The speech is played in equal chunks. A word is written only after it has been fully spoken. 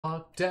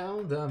Walk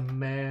down the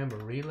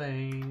memory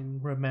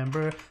lane.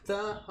 Remember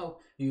the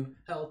hope you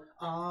held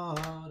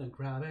on and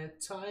grab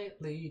it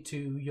tightly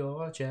to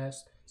your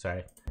chest.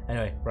 Sorry.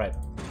 Anyway, right.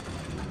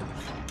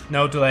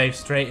 No delay,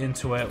 straight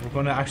into it. We're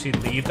going to actually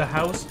leave the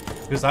house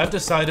because I've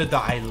decided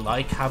that I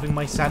like having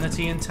my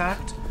sanity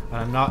intact and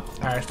I'm not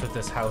arsed with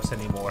this house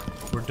anymore.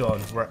 We're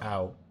done. We're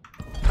out.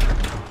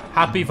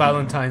 Happy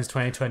Valentine's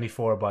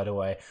 2024, by the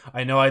way.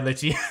 I know I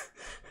literally...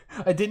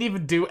 I didn't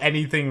even do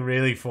anything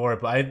really for it,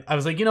 but I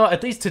was like, you know what,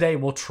 at least today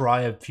we'll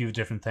try a few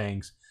different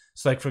things.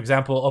 So like, for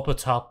example, up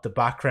atop, the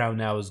background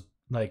now is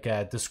like,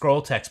 the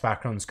scroll text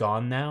background's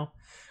gone now.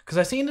 Because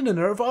I seen it in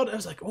another VOD, I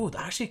was like, oh,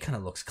 that actually kind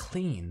of looks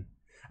clean.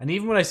 And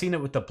even when I seen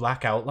it with the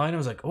black outline, I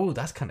was like, oh,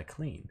 that's kind of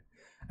clean.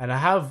 And I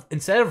have,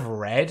 instead of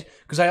red,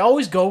 because I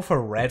always go for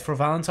red for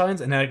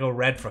Valentine's, and then I go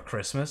red for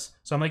Christmas.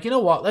 So I'm like, you know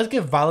what, let's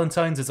give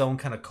Valentine's its own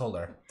kind of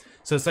color.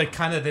 So it's like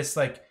kind of this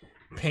like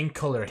pink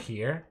color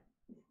here.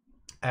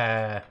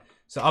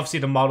 So obviously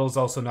the model's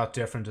also not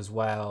different as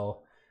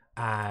well,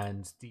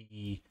 and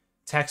the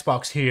text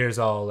box here is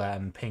all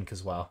pink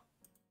as well.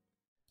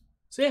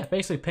 So yeah,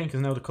 basically pink is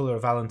now the color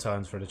of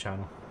Valentine's for the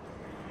channel.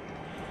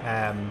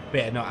 But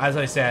yeah, no, as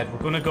I said, we're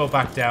going to go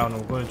back down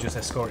and we're going to just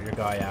escort your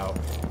guy out,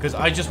 because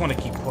I just want to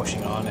keep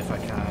pushing on if I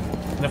can.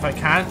 And if I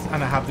can't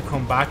and I have to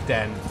come back,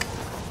 then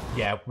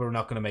yeah, we're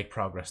not going to make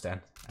progress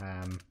then.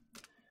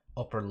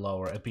 Up or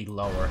lower, it'd be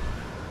lower.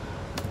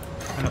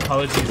 And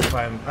apologies if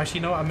I'm...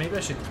 Actually, no, maybe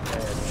I should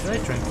I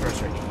drink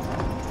first or eat?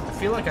 I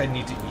feel like I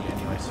need to eat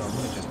anyway, so I'm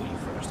going to just eat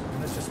first. I'm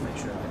going to just make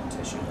sure I have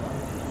tissue.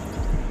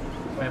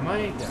 Wait, am I...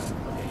 Yeah,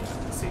 okay, yeah.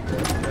 Let's see the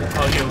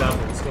audio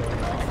level is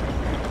going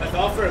off. I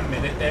thought for a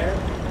minute there,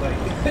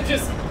 like,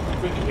 just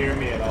couldn't hear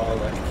me at all,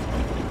 like...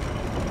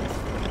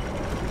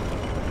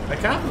 I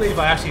can't believe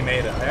I actually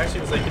made it. I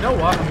actually was like, you know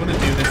what? I'm going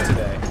to do this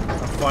today.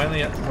 I'm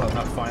finally... Well,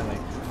 not finally.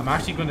 I'm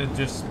actually going to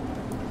just...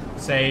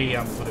 say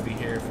I'm going to be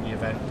here for the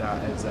event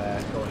that is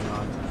going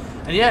on.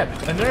 And yeah,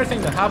 another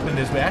thing that happened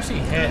is we actually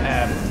hit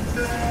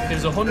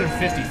there's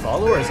 150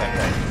 followers, I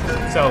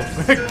think. So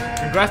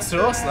congrats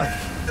to us. Like,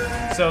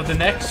 so the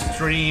next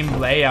stream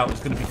layout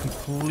is going to be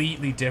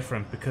completely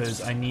different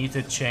because I need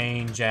to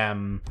change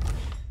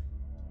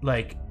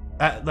like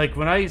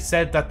when I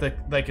said that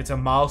it's a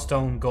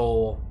milestone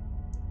goal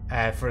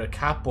for the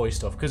Catboy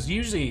stuff, because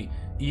usually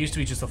it used to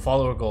be just a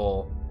follower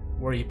goal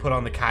where you put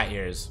on the cat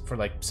ears for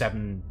like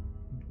 7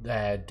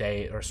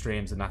 day or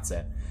streams and that's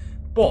it.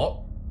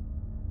 But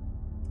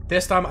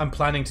this time I'm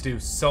planning to do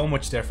so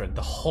much different.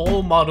 The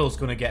whole model is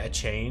going to get a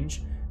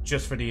change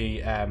just for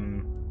the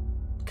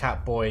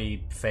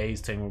Catboy phase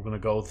thing we're going to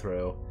go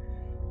through.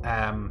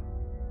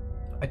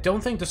 I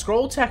don't think the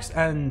scroll text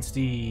and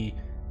the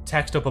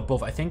text up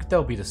above, I think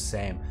they'll be the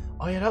same.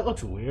 Oh yeah, that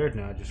looks weird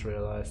now, I just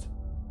realized.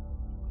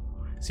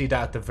 See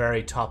that at the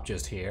very top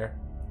just here?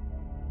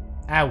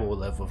 I will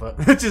live with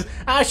it. Just,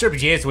 sure,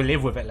 but yes, we'll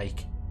live with it,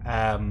 like.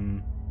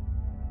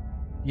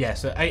 Yeah,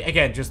 so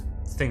again, just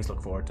things to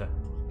look forward to.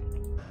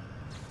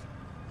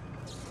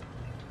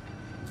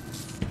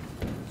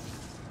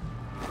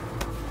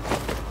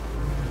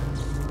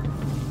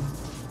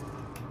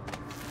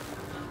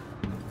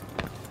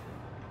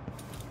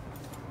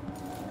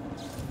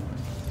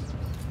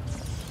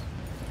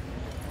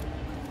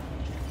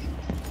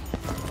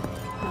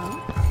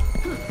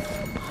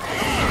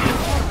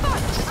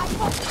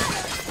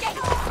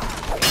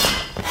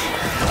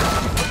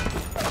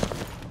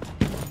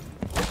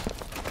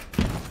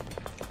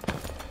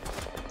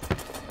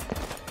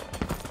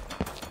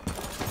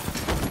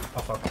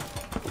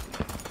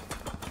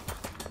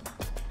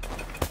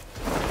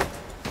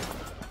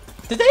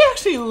 Did they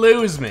actually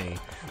lose me?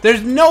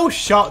 There's no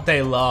shot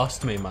they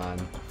lost me, man.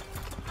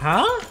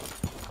 Huh?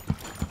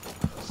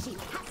 She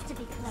has to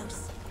be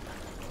close.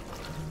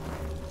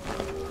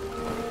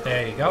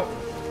 There you go.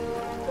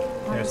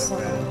 There's a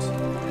friend.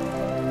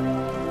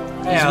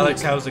 Hey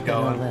Alex, how's it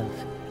going?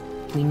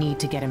 We need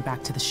to get him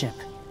back to the ship.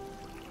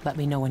 Let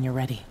me know when you're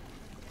ready.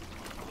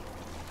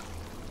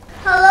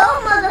 Hello,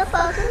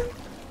 motherfucker.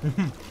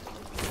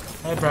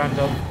 Hey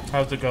Brando,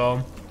 how's it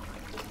going?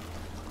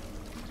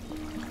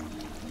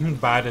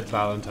 Bad at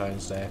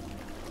Valentine's Day.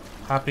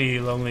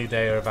 Happy Lonely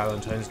Day or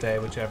Valentine's Day,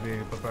 whichever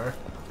you prefer.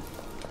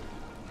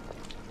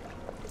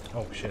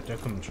 Oh shit, they're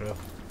coming through.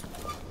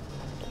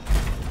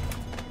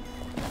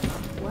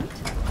 What?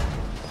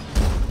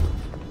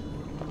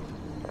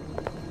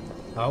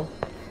 Oh?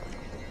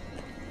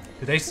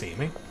 Did they see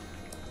me?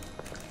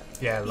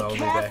 Yeah, Lonely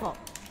Be careful. Day.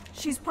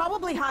 She's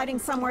probably hiding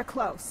somewhere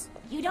close.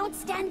 You don't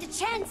stand a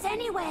chance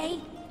anyway.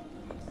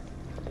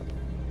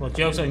 Well,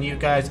 joke's on you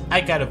guys.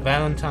 I got a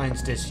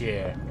Valentine's this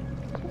year.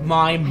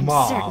 My I'm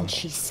mom. certain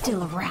she's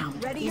still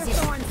around. Ready your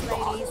thorns,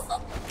 ladies.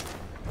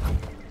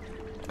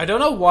 I don't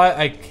know why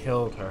I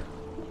killed her.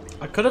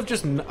 I could have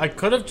just...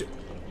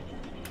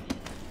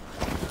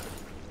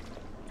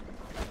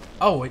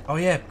 Oh, wait. Oh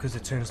yeah, because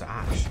it turns to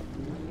ash.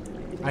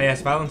 Ah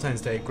yes, Valentine's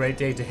Day. Great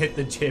day to hit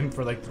the gym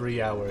for like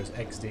 3 hours.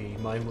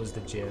 XD. Mine was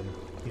the gym.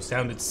 You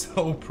sounded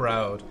so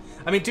proud.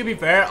 I mean, to be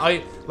fair, I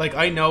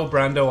know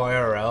Brando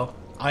IRL.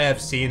 I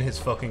have seen his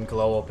fucking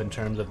glow up in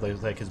terms of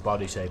like his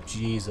body shape.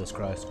 Jesus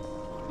Christ.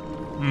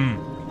 Hmm.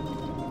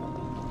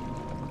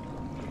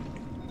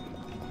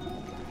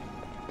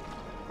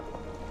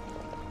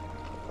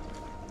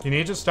 You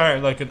need to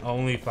start like an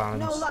OnlyFans.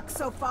 No luck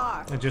so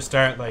far. And just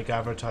start like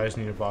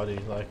advertising your body,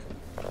 like.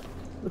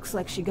 Looks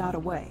like she got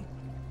away.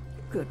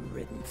 Good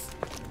riddance.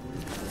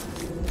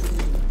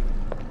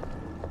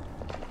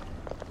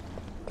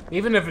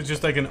 Even if it's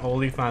just like an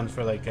OnlyFans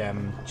for like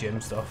gym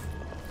stuff.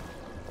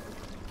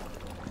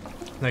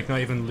 Like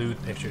not even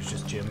lewd pictures,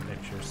 just gym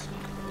pictures.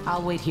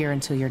 I'll wait here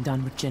until you're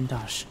done with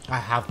Jindosh. I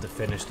have to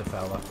finish the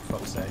fella, for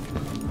fuck's sake.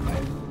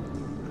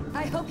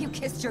 I hope you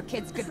kissed your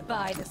kids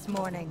goodbye this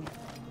morning.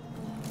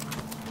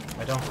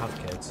 I don't have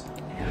kids.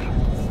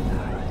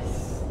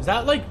 Is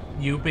that like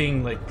you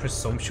being like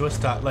presumptuous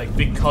that like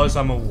because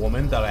I'm a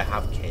woman that I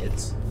have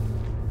kids?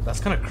 That's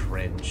kind of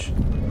cringe.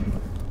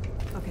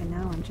 Okay,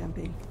 now I'm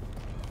jumping.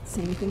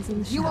 Seeing things in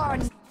the shadows. You are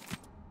a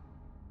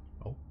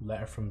Oh,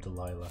 letter from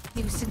Delilah.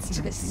 nuisance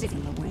to the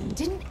city.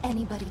 Didn't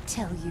anybody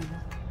tell you?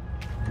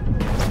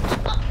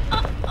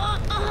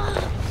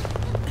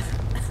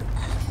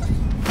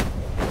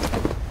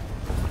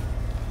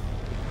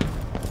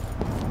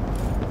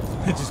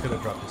 Just gonna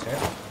drop his hair.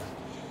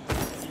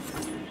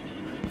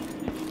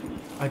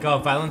 I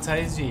got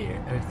Valentine's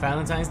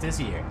this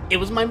year. It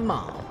was my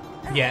mom.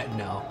 Yeah,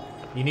 no.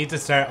 You need to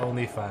start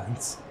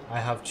OnlyFans. I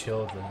have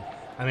children.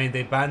 I mean,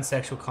 they banned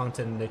sexual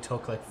content and they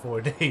took like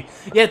 4 days.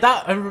 Yeah,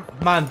 that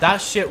man,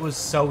 that shit was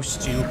so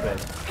stupid.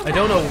 I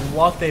don't know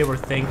what they were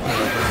thinking.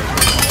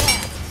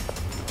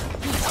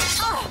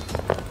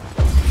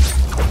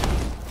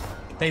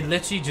 They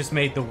literally just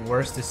made the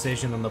worst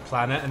decision on the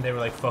planet and they were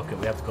like, fuck it,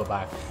 we have to go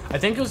back. I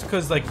think it was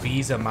because like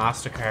Visa,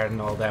 MasterCard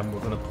and all them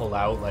were going to pull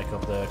out like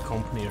of the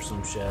company or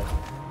some shit.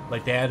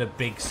 Like they had a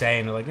big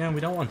saying, they're like, yeah,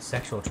 we don't want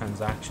sexual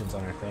transactions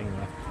on our thing.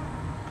 Like.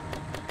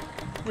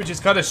 Which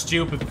is kind of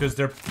stupid because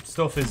their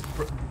stuff is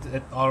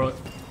sorry,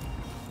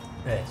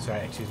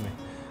 excuse me.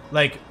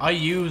 Like, I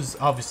use,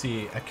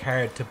 obviously, a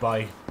card to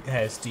buy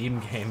Steam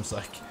games,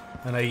 like,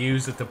 and I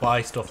use it to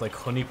buy stuff like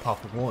Honey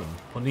Pop 1,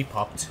 Honey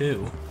Pop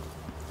 2.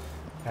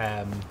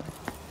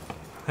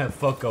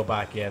 Fuck, go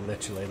back, yeah,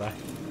 literally, like.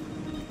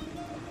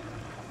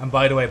 And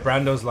by the way,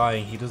 Brando's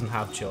lying, he doesn't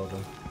have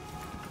children.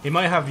 He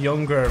might have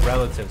younger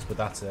relatives, but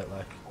that's it,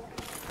 like.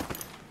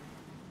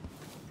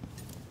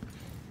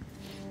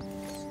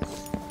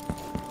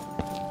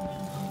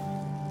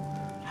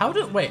 How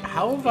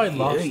have I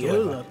lost You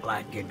look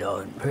like you're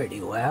doing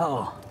pretty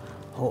well.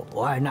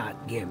 Why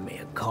not give me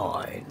a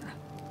coin?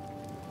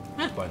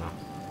 Why not?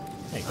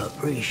 Thank you.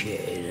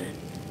 Appreciate it.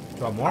 Do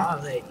you want more?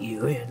 I'll let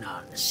you in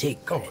on a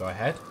secret. Oh, go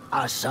ahead.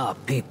 I saw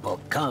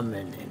people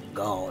coming and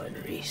going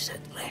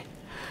recently,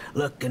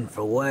 looking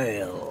for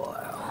whale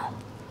oil,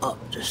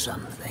 up to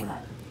something.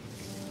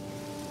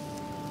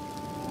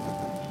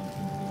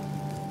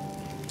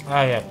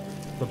 Ah, yeah.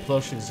 The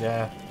plushes,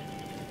 yeah.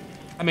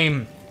 I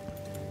mean,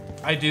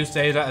 I do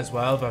say that as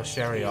well about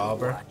Sherry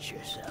Arbor. Watch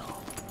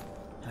yourself.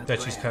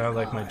 That she's kind of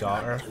like my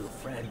daughter. Too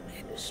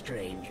friendly to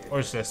strangers.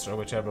 Or sister,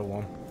 whichever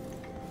one.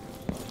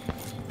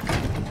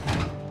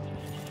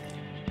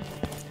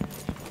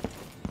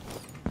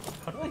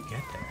 How do I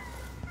get there?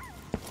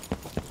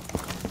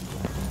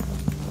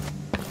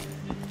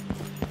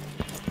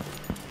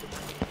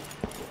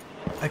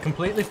 I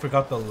completely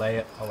forgot the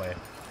layout. Oh, wait.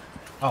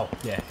 Oh,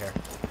 yeah, here.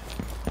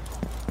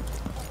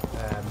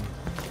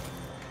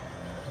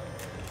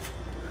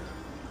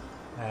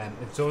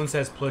 If someone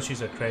says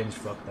plushies are cringe,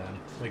 fuck them.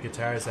 My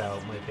guitar's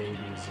out, my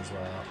baby's as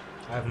well.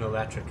 I have an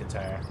electric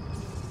guitar.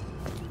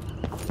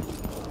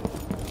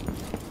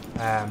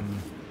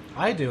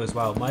 I do as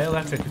well. My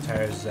electric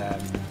guitar's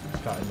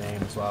got a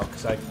name as well,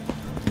 because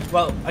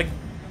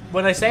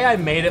when I say I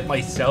made it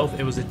myself,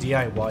 it was a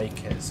DIY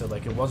kit, so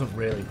like it wasn't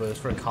really, but it was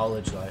for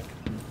college, like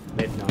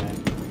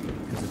midnight,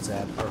 because it's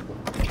purple.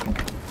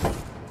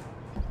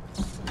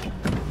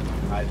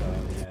 I don't know,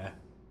 yeah.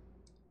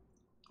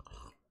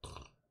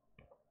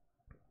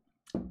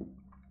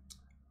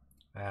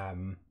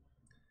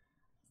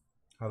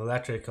 I have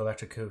electric,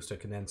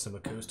 acoustic, and then some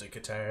acoustic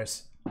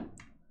guitars.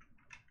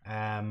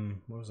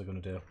 What was I gonna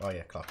do? Oh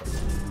yeah, copper.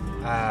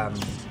 I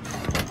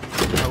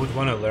would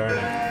want to learn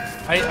it.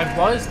 I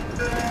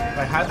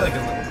had like a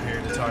little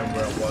period of time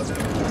where I was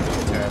going to learn the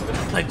guitar, but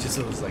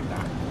it was like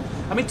that.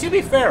 I mean, to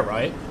be fair,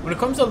 right? When it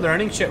comes to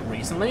learning shit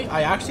recently,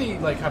 I actually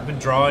like have been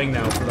drawing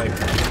now for like,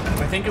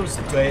 I think it was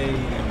day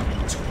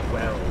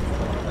 12.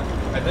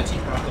 I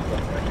literally have the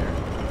book right here.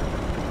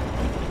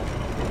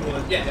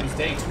 Well, yeah, it was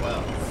day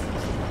 12.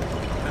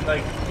 And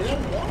like, you know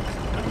what?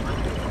 I'm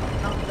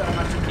happy that I'm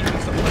actually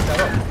keeping something like that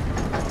up.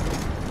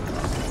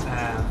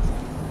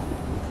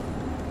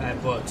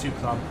 But too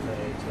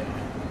complicated,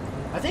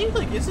 yeah. I think,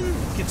 like, isn't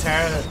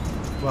guitar,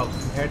 well,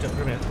 compared to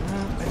permanent,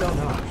 I don't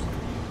know, actually.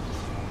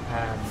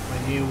 My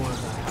new one I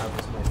have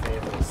is my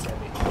favorite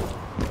semi.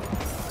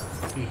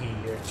 Hee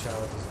your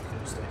child is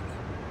acoustic.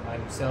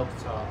 I'm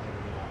self-taught and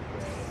not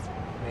great.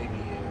 Maybe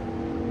you.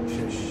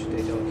 Shush,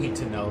 they don't need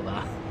to know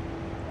that.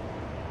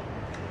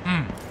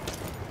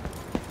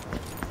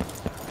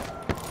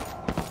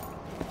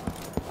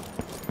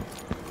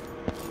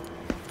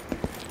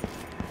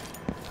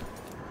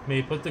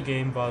 May put the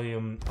game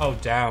volume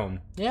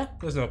down. Yeah,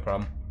 there's no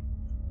problem.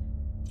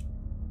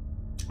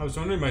 I was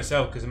wondering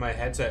myself because my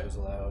headset was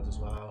loud as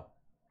well.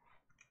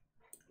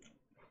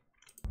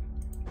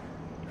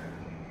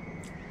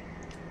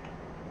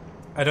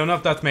 I don't know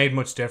if that's made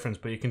much difference,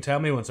 but you can tell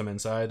me once I'm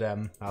inside,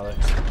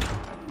 Alex.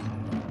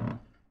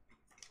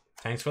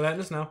 Thanks for letting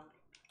us know.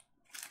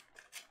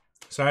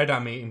 Sorry that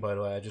I'm eating, by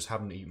the way. I just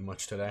haven't eaten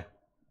much today.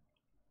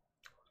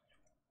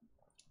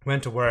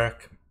 Went to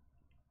work.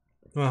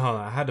 Well, hold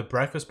on. I had a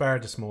breakfast bar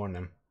this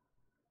morning.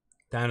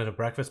 Down at a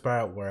breakfast bar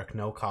at work,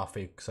 no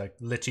coffee, because I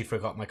literally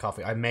forgot my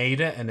coffee. I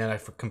made it, and then I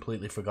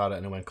completely forgot it,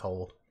 and it went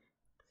cold.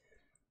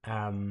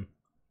 Then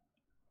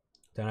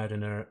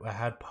I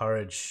had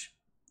porridge,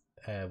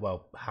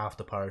 well, half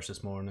the porridge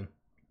this morning,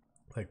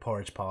 like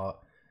porridge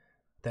pot.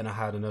 Then I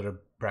had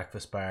another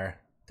breakfast bar.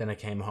 Then I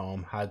came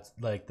home, had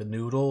like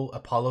the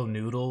Apollo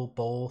noodle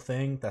bowl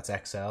thing, that's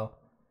XL.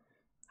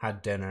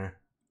 Had dinner,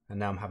 and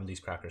now I'm having these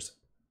crackers.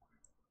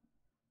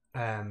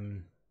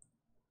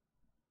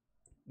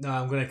 No,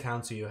 I'm gonna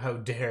cancel you. How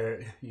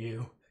dare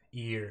you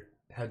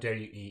How dare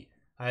you eat?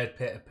 I had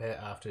pit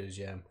after the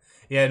gym.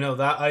 Yeah, no,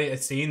 that I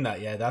seen that.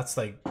 Yeah, that's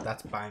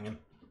banging.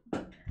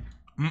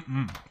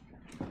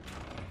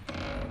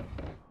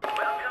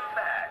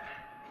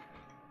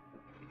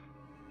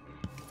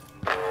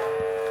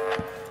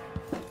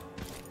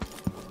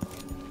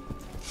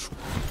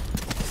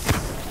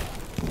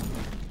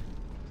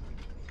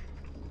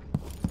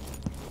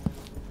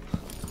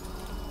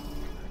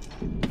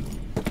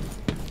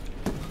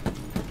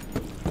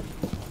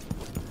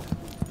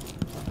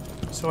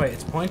 So wait,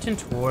 it's pointing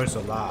towards a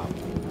lab.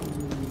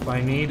 But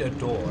I need a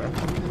door,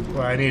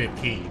 or I need a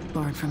key.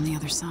 Barred from the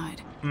other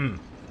side.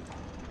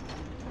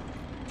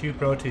 2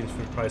 proteins for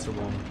the price of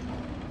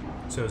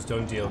 1. So it's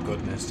done deal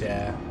goodness,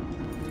 yeah.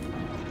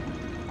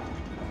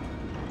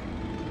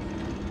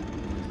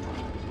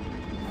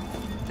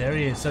 There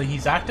he is. So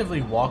he's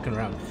actively walking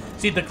around.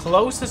 See, the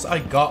closest I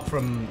got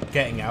from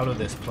getting out of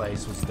this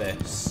place was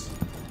this.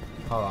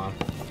 Hold on.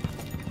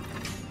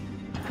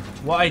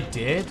 What I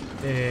did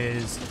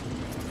is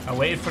I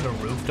waited for the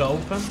roof to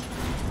open,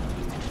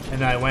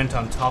 and I went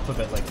on top of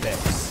it like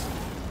this.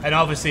 And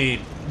obviously,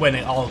 when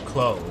it all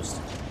closed,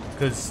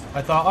 because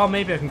I thought, oh,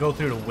 maybe I can go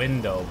through the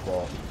window,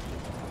 but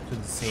it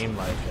didn't seem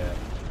like it.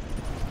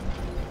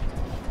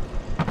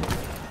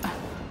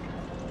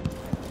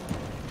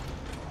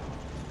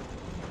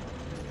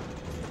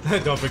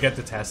 Don't forget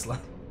the Tesla.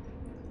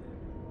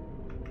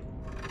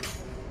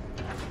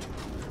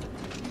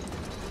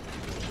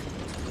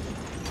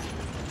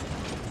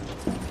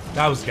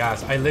 That was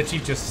gas. I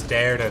literally just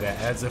stared at it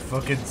as it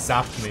fucking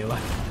zapped me,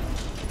 like.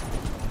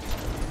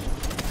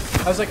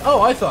 I was like, oh,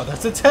 I thought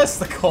that's a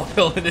Tesla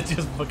coil, and it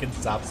just fucking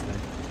zaps me.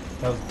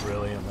 That was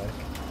brilliant, like.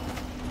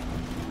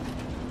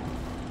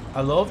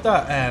 I love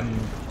that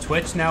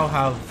Twitch now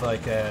have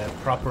like a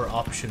proper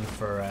option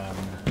for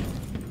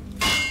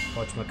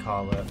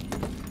whatchamacallit,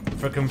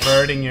 for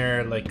converting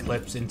your like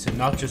clips into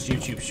not just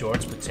YouTube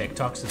Shorts but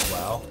TikToks as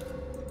well.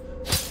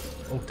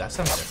 Oh, that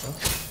sounds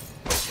different.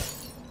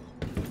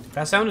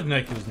 That sounded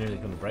like it was nearly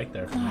going to break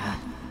there for me.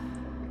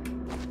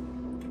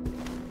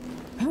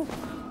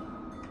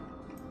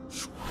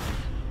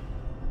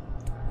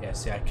 Yeah,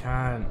 see, I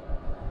can't...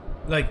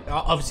 Like,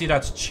 obviously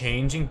that's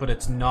changing, but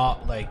it's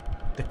not, like,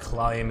 the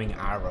climbing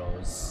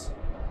arrows.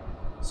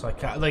 So I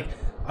can't... Like,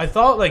 I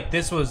thought, like,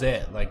 this was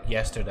it, like,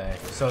 yesterday.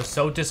 So I was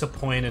so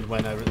disappointed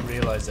when I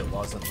realized it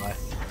wasn't, like...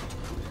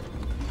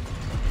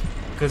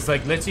 Because,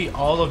 like, literally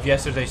all of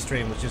yesterday's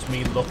stream was just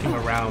me looking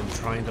around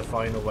trying to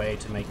find a way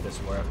to make this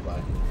work,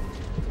 like...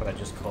 But I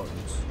just couldn't.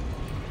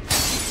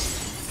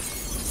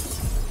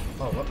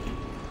 Oh, what?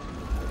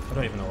 I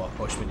don't even know what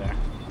pushed me there.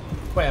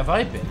 Wait, have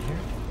I been here?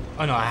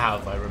 Oh, no, I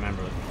have. I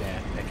remember, yeah,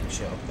 picking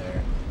shit up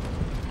there.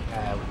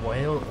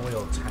 Whale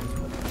oil tank.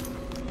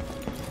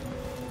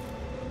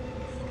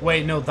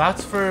 Wait, no,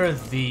 that's for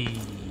the...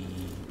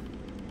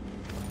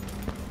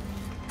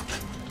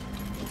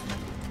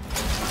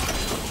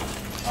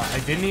 I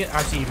didn't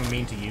actually even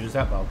mean to use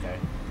that, but okay.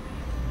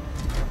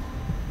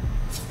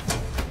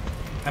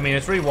 I mean,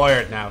 it's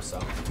rewired now, so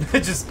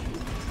just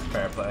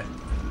fair play.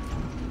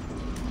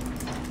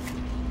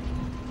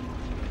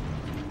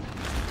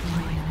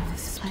 I know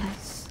this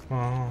place.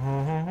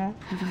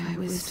 Have I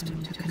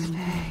wisdom to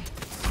convey?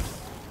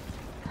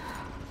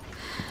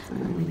 I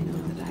only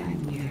know that I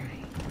am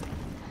weary.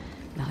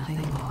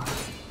 Nothing more.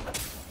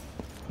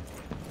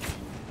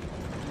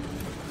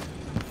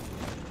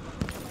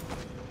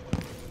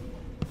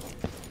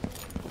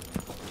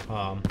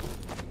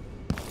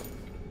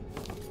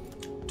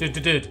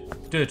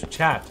 Dude,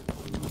 chat.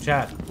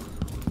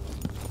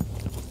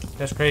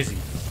 That's crazy.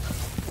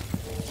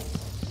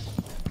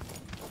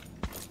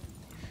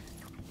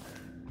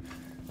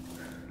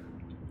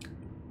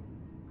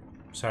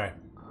 Sorry.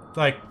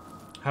 Like,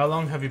 how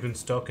long have you been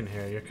stuck in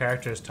here? Your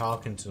character is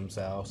talking to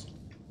themselves.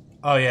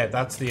 Oh yeah,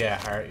 that's the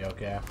heart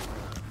yoke, yeah.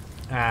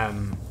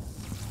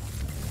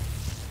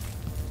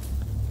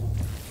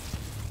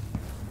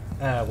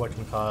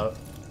 Whatchamacallit?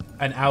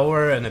 An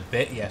hour and a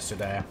bit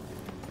yesterday.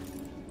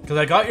 Because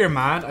I got your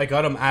man, I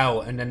got him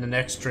out, and then the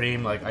next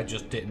stream, like, I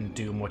just didn't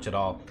do much at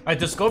all. I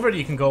discovered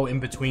you can go in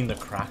between the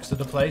cracks of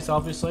the place,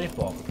 obviously,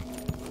 but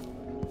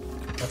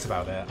that's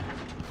about it.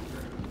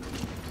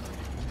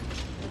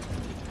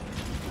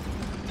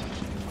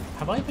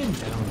 Have I been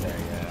down there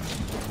yet?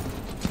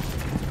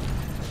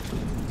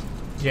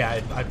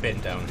 Yeah, I've been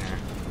down here.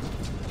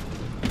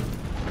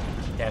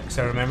 Yeah, because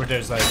I remember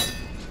there's like...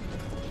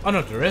 Oh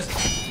no, there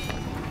isn't.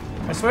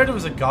 I swear there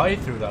was a guy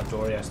through that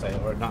door yesterday,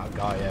 or not a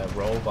guy, a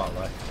robot,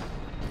 like.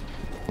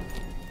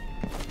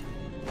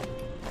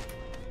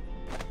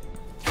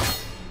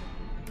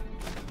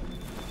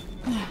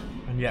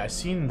 And yeah, I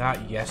seen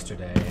that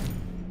yesterday.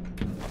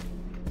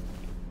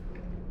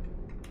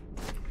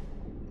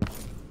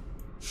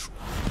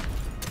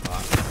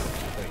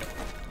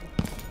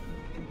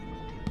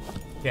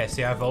 Yeah,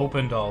 see, I've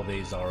opened all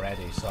these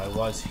already, so I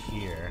was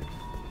here.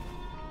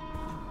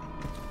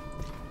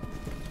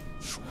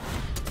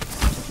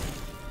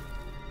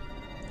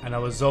 And I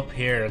was up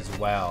here as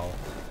well,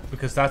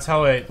 because that's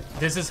how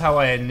this is how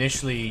I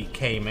initially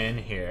came in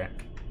here.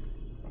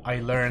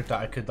 I learned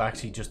that I could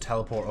actually just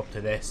teleport up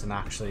to this and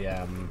actually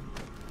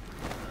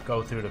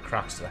go through the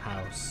cracks of the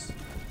house.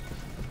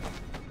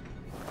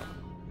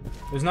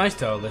 It was nice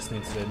though,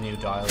 listening to the new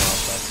dialogue,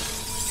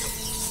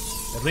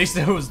 but at least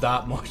there was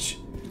that much.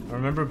 I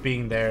remember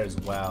being there as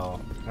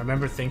well. I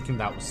remember thinking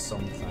that was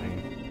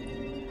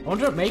something. I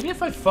wonder, maybe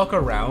if I fuck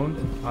around...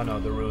 Oh no,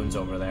 the ruins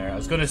over there. I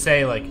was gonna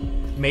say, like,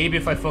 maybe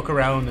if I fuck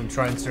around and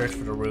try and search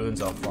for the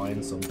ruins, I'll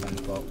find something,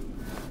 but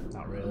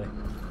not really.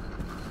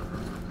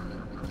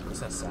 What's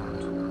that sound?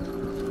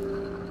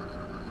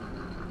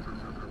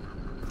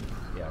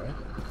 Yeah, right?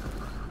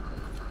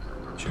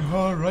 You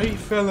alright,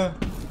 fella?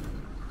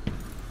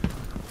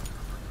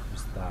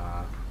 What's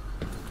that?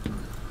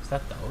 Is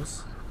that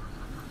those?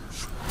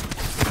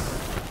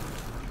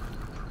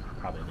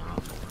 Probably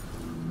not.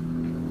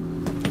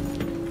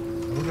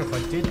 I wonder if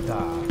I did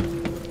that.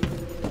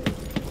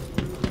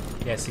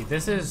 Yeah, see,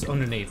 this is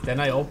underneath. Then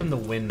I open the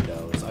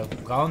windows.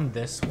 I've gone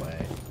this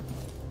way.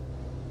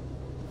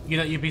 You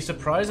know, you'd be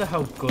surprised at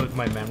how good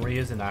my memory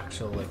is in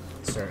actual, like,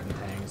 certain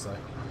things. Like,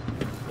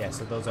 yeah,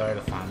 so those are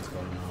the fans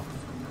going off.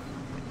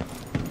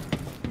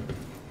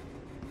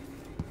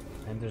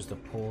 And there's the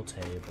pool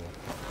table.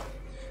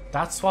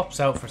 That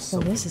swaps out for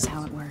something. So this is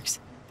how it works.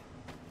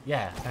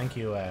 Yeah, thank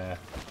you,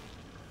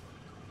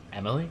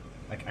 Emily?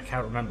 I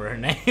can't remember her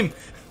name.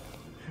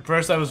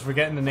 First I was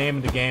forgetting the name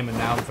of the game, and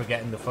now I'm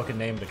forgetting the fucking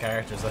name of the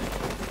characters. Like,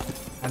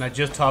 and I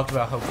just talked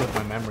about how good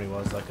my memory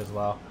was, like, as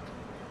well.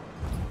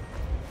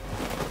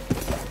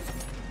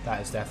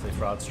 That is definitely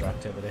fraudster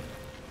activity.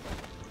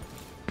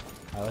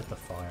 I like the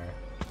fire.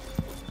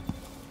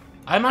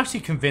 I'm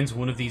actually convinced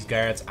one of these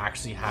guards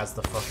actually has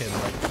the fucking,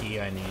 like, key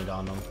I need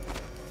on them.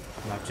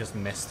 And I've just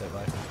missed it,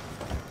 like.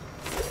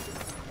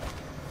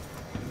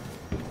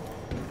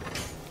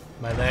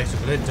 My legs are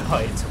gonna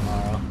die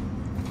tomorrow.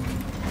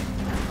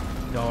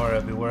 Don't worry,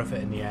 it'll be worth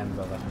it in the end,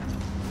 brother.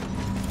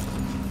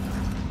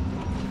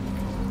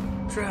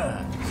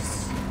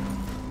 Drugs.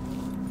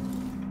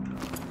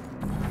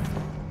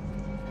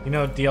 You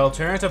know, the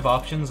alternative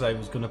options I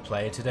was gonna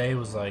play today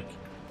was like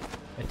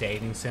a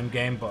dating sim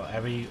game, but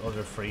every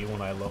other free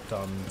one I looked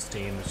on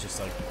Steam was just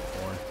like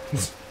porn.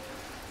 It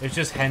was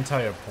just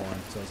hentai or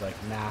porn, so I was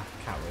like, nah,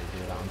 can't really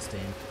do that on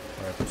Steam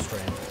or a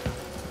stream.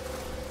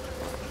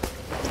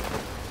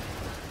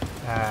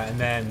 And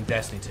then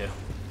Destiny 2.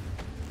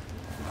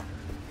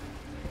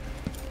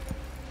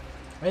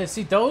 Hey,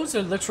 see, those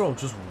are literal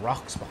just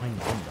rocks behind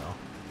the window.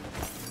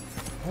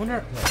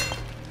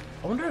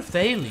 I wonder if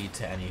they lead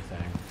to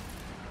anything.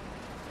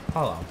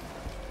 Hold on.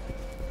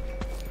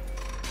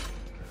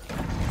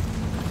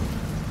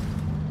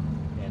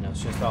 Yeah, no,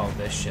 it's just all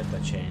this shit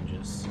that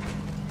changes.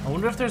 I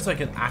wonder if there's like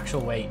an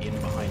actual way in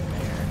behind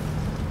there.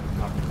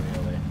 Not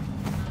really.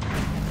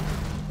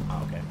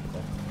 Oh, okay,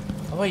 cool.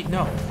 Oh wait,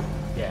 no.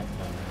 Yeah,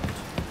 no.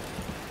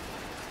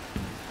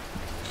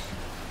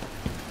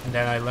 And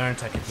then I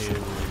learned I could do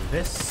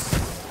this.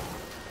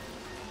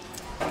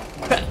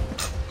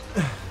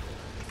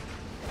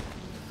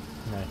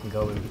 And I can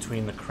go in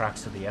between the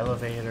cracks of the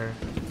elevator.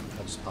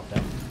 I'll just pop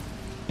down.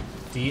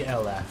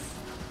 DLF.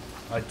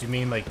 Oh, do you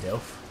mean like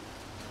DILF?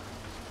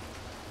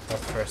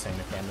 That's the first thing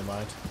that came to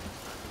mind.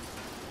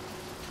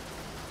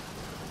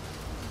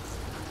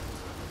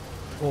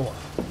 Oh.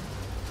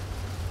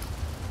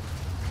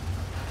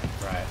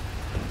 Right.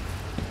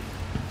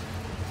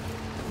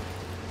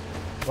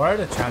 What are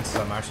the chances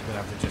I'm actually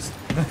gonna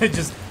have to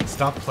just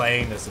stop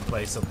playing this and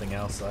play something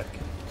else, like?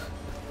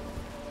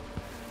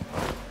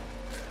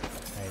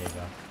 There you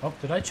go. Oh,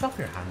 did I chop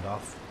your hand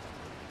off?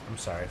 I'm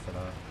sorry for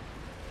that.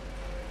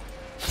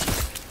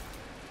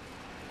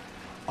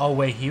 Oh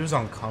wait, he was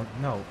on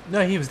no,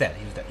 he was dead.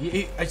 He was dead.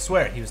 I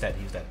swear, he was dead.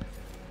 He was dead.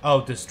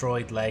 Oh,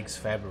 destroyed legs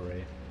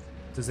February.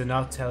 Does it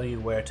not tell you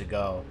where to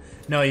go?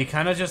 No, you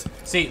kind of just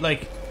see,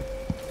 like,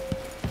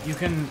 you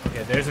can.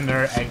 Okay, there's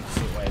another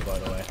exit way, by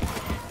the way.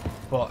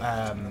 But,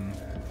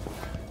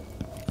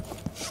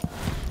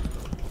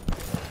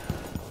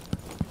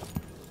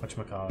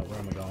 whatchamacallit, where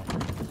am I going?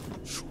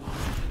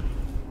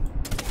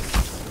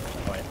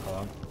 Oh, wait, hold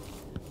on.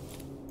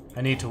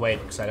 I need to wait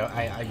because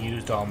I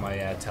used all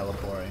my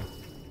teleporting.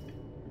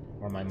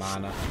 Or my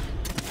mana.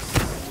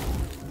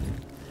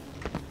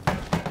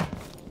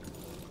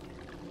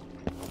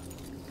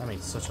 That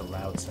makes such a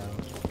loud sound.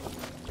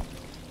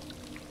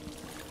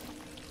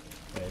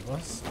 Wait,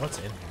 what's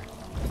in here?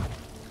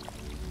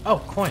 Oh,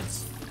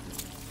 coins!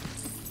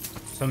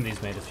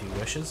 Somebody's made a few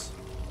wishes.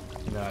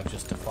 And then I've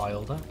just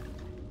defiled it.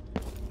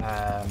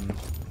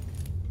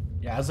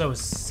 Yeah, as I was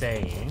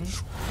saying,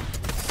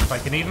 if I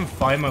can even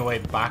find my way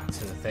back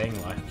to the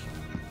thing, like...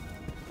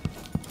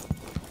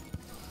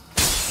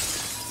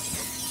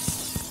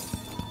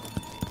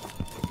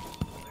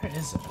 Where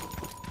is it?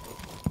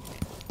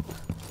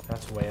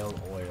 That's whale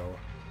oil.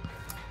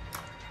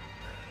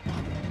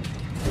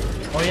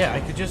 Oh yeah, I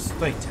could just,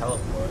 like,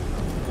 teleport.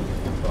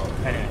 Well,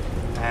 anyway,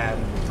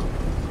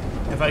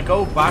 if I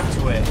go back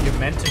to it, you're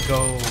meant to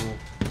go...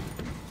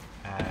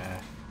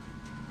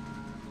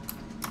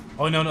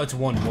 Oh no, it's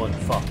 1-1,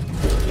 fuck.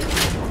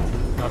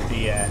 Not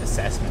the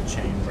assessment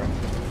chamber.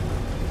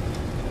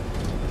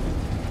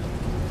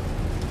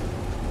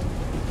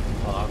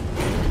 Hold on.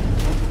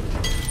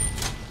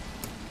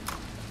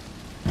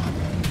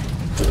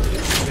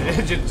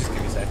 just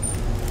give me a sec.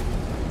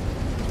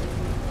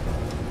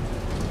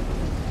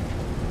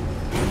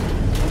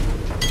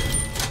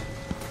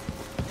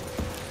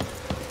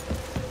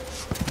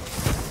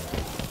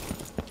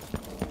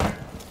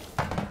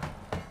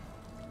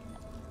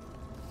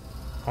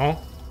 Huh?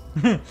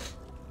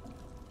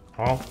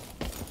 Huh?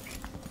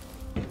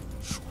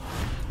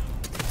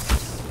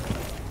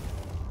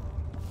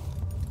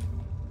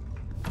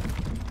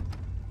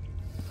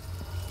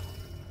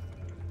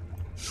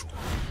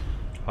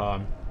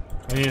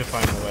 I need to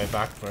find my way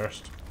back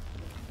first.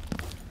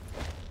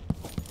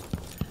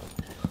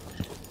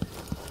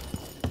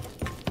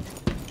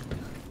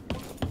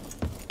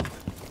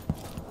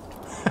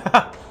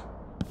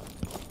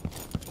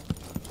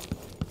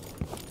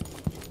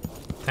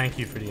 Thank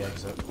you for the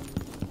exit.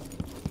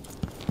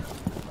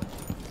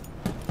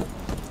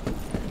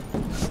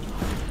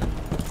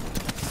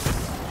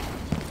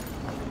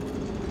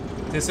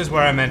 This is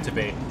where I meant to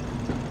be.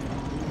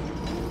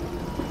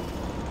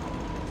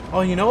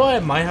 Oh, you know what I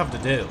might have to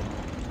do?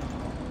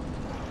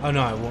 Oh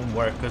no, it won't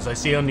work, because I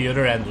see on the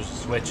other end there's a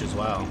switch as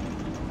well.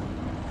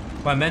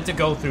 But I meant to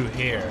go through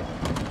here,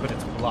 but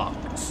it's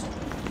blocked.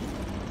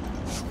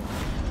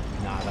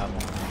 Nah, that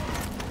won't work.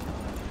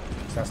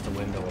 So that's the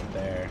window up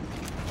there.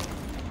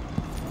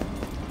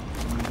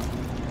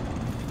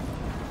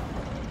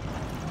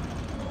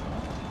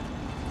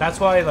 That's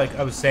why, like,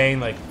 I was saying,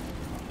 like,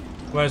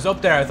 when I was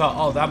up there, I thought,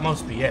 oh, that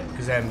must be it,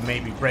 because then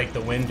maybe break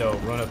the window,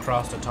 run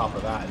across the top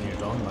of that, and you're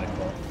done, like,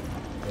 but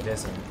it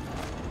isn't.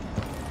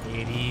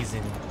 It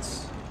isn't. I'm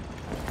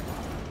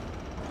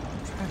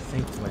trying to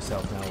think to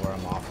myself now where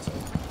I'm off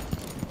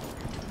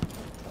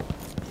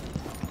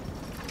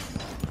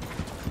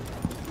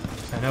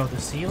to. I know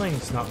the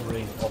ceiling's not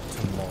really up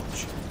to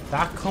much.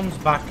 That comes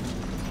back.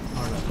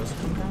 Oh no, does it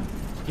come down?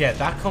 Yeah,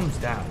 that comes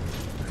down.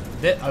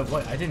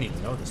 I didn't even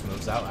know this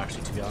moves out,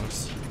 actually, to be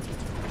honest.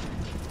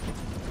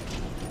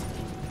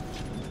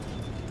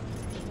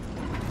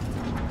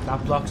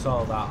 That blocks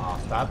all that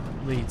off. That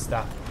leads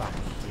that back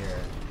here.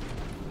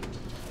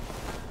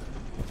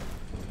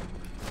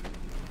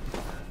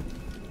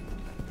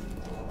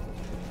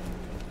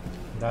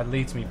 That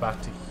leads me back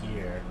to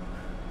here.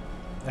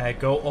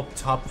 Go up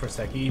top for a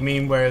second. You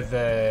mean where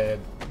the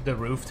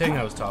roof thing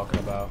I was talking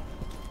about?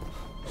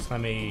 Just let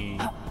me...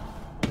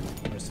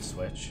 Where's the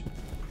switch?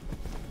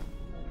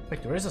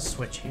 Wait, there is a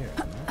switch here,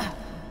 isn't there?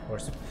 Or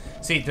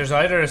see, there's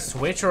either a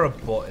switch or a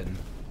button.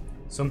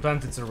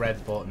 Sometimes it's a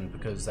red button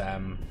because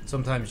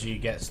sometimes you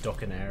get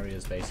stuck in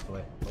areas,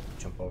 basically. Oh,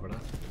 jump over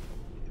that.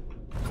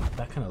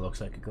 That kind of looks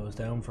like it goes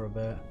down for a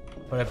bit.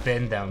 But I've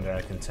been down there,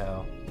 I can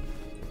tell.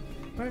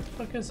 Where the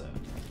fuck is it?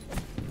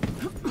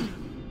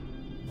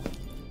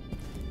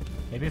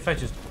 Maybe if I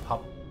just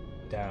hop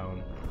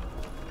down.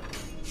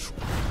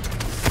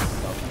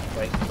 Oh,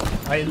 wait.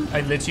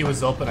 I literally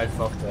was up and I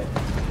fucked it.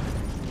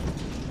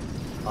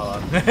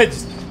 Hold on.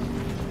 just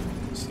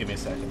give me a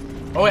second.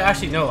 Oh wait,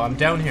 actually no, I'm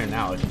down here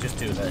now. I can just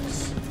do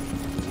this.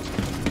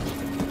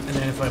 And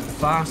then if I'm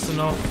fast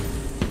enough...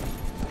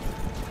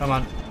 Come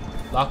on.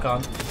 Lock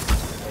on.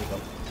 There you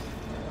go.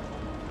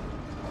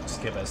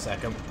 Just give it a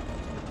second.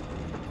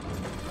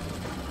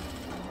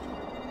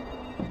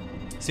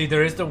 See,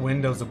 there is the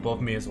windows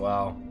above me as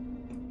well.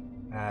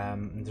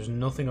 There's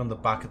nothing on the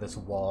back of this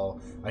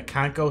wall. I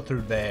can't go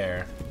through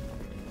there.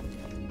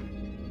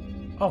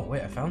 Oh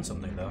wait, I found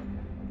something though.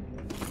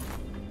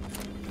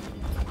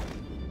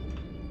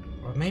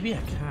 Or maybe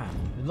I can.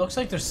 It looks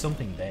like there's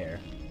something there.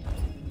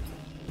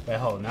 Wait,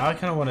 hold on. Now I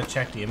kind of want to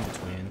check the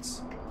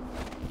in-betweens.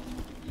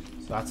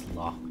 So that's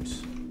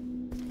locked.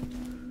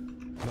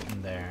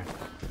 Nothing there.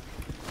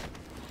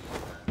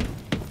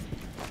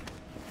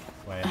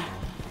 Wait.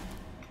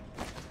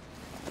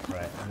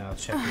 Right, and now I'll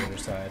check the other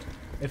side.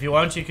 If you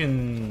want, you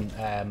can...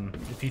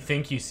 if you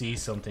think you see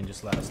something,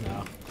 just let us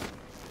know.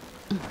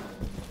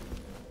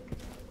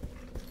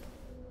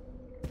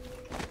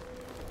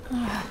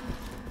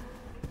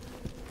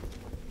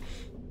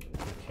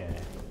 Okay.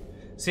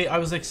 See, I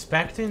was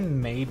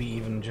expecting maybe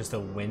even just a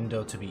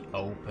window to be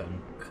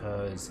open,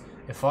 because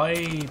if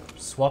I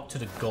swap to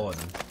the gun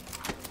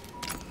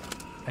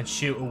and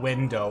shoot a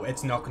window,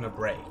 it's not going to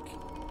break.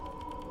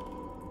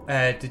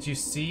 Did you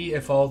see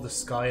if all the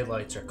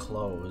skylights are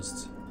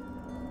closed?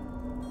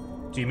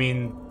 Do you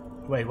mean...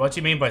 Wait, what do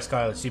you mean by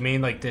skylights? Do you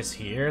mean like this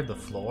here, the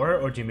floor,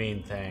 or do you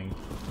mean thing?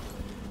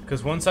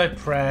 Because once I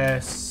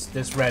press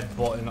this red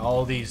button,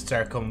 all these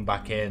start coming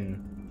back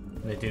in.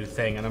 And they do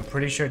thing, and I'm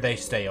pretty sure they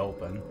stay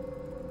open.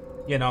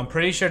 You know, I'm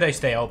pretty sure they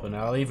stay open.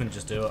 I'll even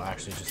just do it,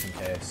 actually, just in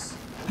case.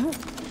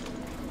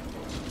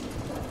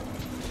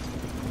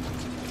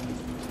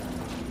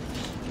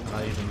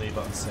 I'll even leave it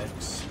on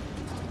 6.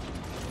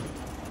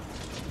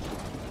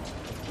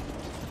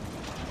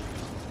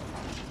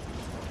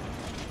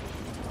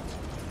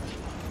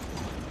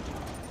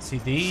 See,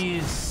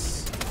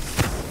 these...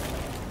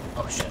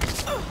 Oh, shit.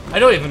 I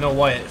don't even know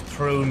why it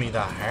threw me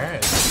that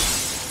hard.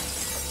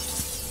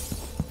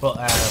 But,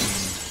 hold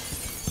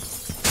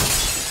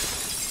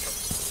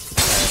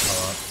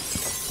on.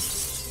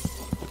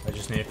 I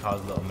just need to cause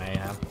a little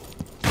mayhem.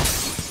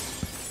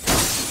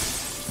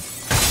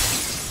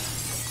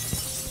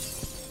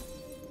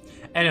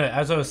 Anyway,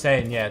 as I was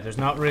saying, yeah, there's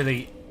not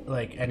really,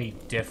 like, any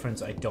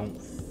difference, I don't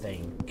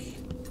think.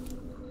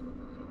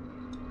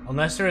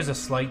 Unless there is a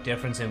slight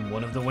difference in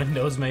one of the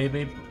windows,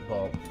 maybe,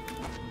 but...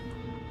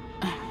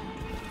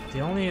 The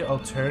only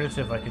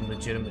alternative I can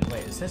legitimately...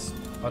 Wait, is this...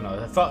 Oh no,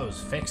 I thought it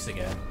was fixed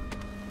again.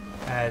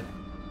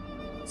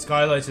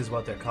 Skylights is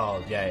what they're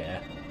called. Yeah,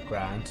 yeah.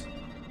 Grand.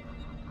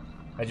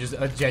 I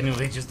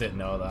genuinely just didn't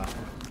know that.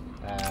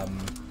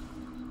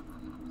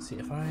 See,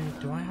 if I...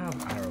 Do I have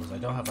arrows? I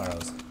don't have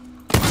arrows.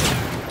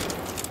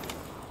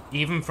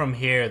 Even from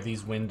here,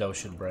 these windows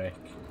should break.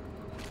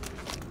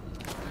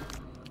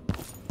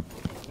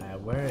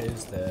 Where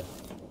is the...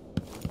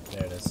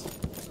 There it is.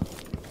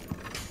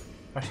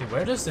 Actually,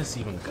 where does this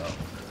even go?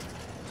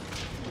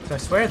 So I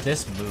swear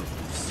this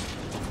moves.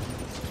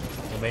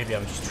 Or maybe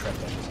I'm just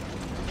tripping.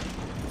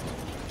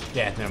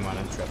 Yeah, never mind,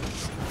 I'm tripping.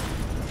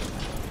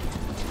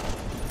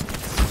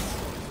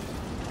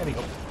 There we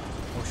go.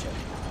 Oh shit.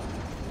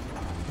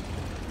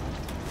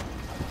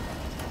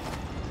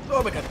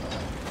 Oh my god.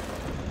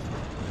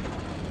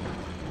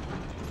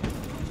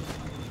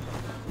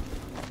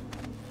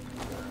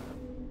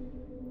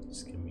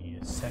 Just give me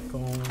a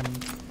second.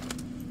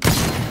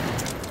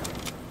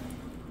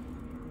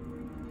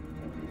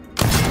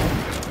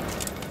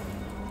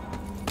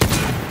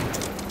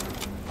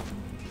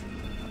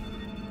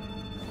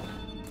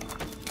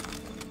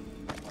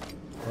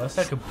 Unless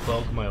I could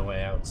bug my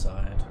way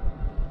outside.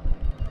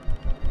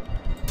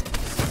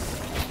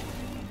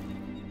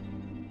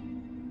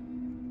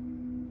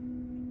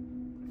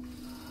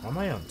 Why am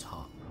I on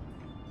top?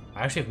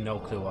 I actually have no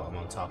clue what I'm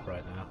on top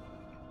right now.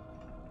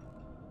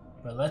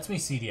 But it lets me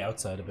see the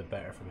outside a bit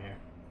better from here.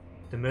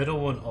 The middle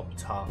one up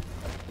top.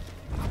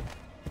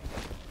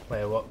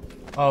 Wait, what?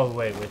 Oh,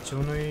 wait, which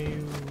one are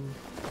you?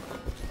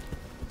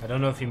 I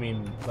don't know if you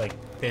mean like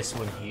this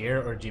one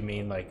here, or do you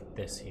mean like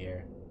this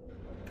here?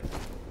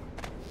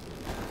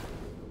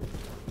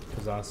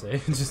 Because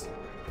honestly, just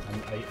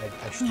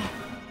I should.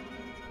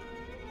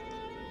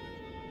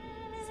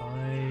 If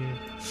I...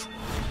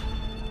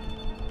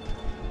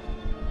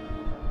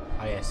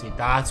 Oh yeah, see,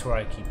 that's where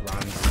I keep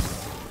landing.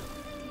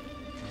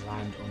 I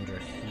land under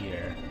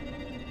here.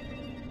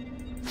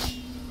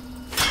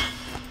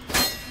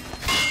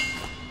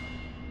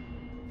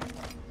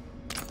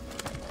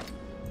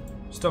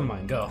 Just don't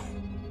mind, go.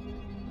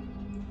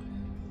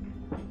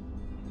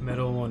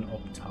 Middle one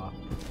up top.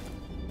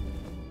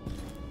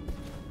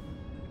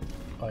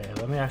 Oh yeah,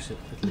 let me actually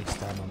at least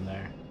stand on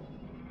there.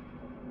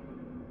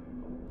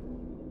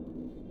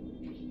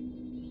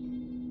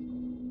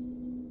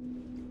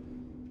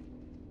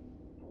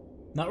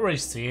 Not really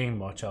seeing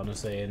much,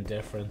 honestly, in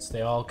difference.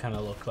 They all kind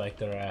of look like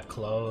they're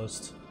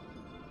closed.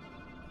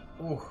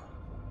 Ooh.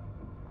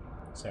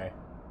 Sorry.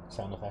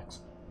 Sound effects.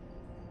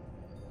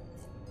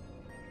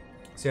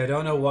 See, I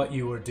don't know what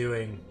you were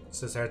doing,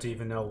 so it's hard to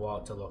even know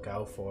what to look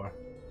out for.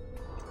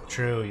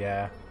 True,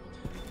 yeah.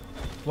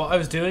 What I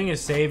was doing is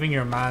saving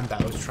your man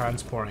that I was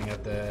transporting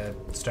at the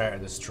start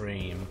of the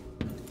stream.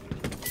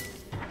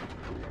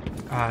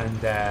 And,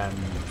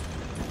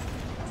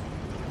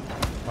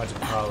 what do you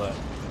call it?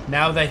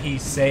 Now that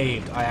he's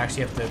saved, I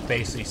actually have to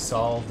basically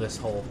solve this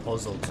whole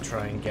puzzle to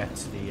try and get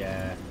to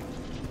the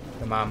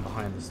man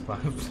behind this. Why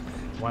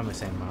am I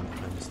saying man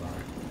behind this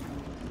ladder?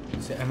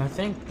 See, and I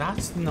think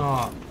that's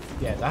not...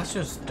 Yeah, that's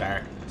just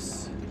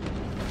darkness.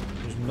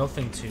 There's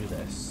nothing to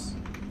this.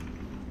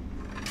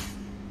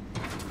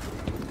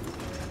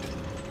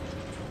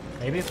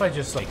 Maybe if I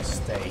just, like,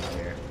 stay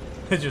here.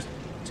 Just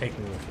take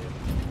me with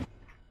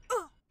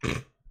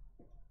you.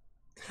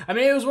 I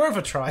mean, it was worth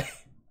a try.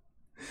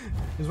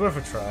 It was worth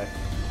a try.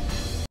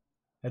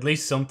 At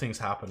least something's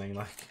happening,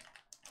 like.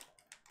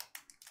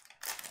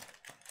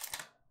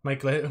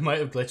 Might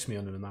have glitched me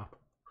under the map.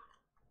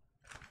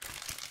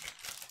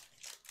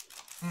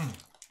 I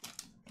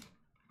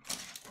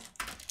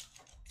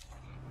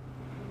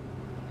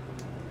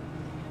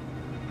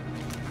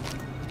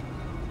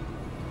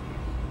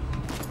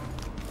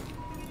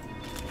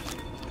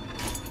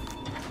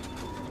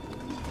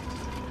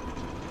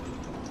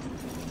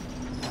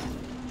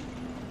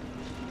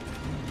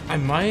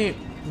might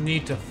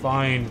need to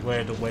find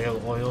where the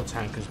whale oil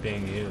tank is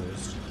being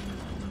used.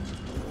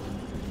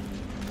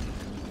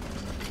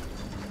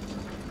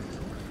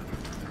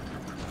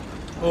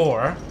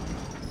 Or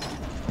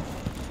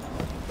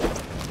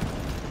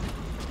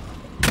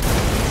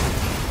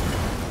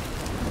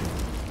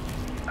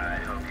I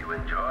hope you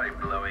enjoy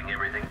blowing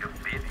everything to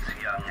bits,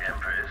 young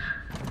Empress.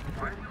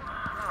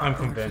 I'm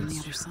From the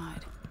convinced. other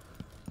side.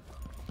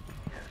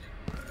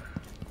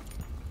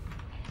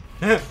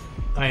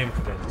 I am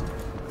convinced.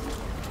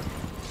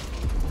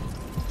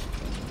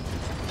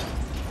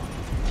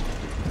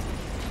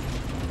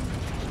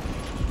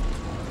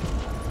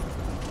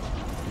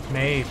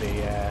 Maybe,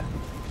 yeah.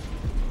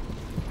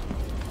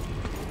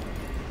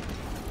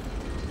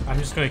 I'm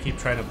just gonna keep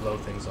trying to blow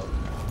things up.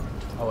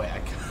 Oh wait, I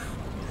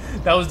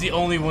can't. That was the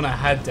only one I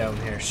had down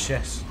here.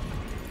 Shit.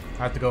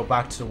 I have to go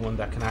back to the one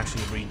that can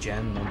actually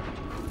regen them.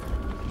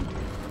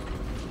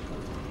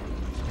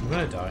 I'm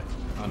gonna die.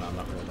 Oh no, I'm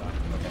not gonna die.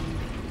 Okay.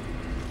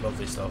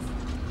 Lovely stuff.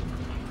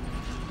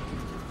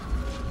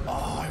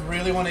 Oh, I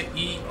really want to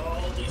eat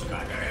all these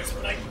crackers,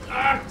 but I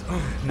can't.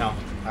 No,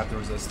 I have to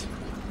resist.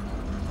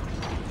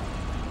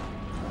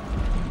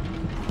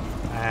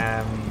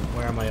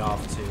 Where am I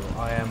off to?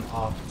 I am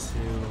off to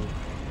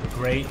the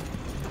great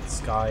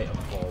sky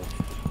above.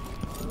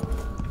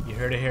 You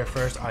heard it here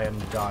first, I am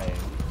dying.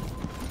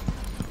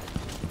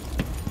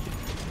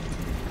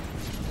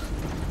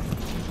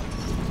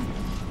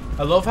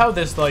 I love how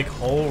this, like,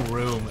 whole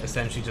room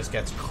essentially just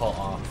gets cut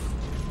off.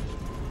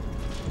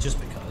 Just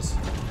because.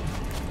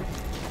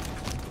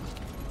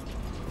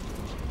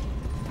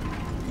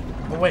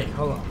 Oh wait,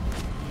 hold on.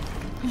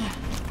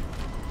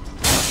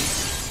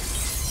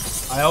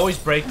 I always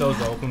break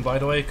those open, by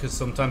the way, because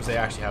sometimes they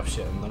actually have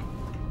shit in them.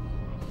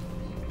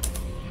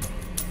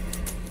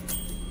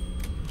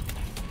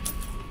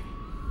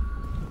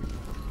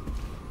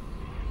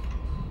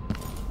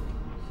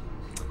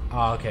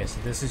 Oh, okay, so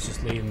this is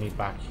just leading me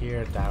back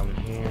here, down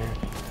here.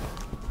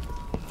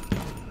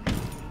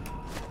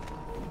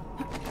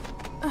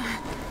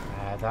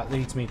 That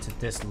leads me to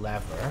this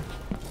lever.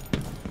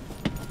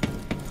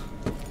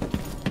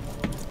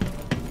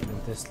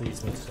 This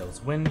leads me to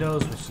those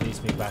windows, which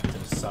leads me back to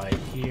the side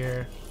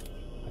here.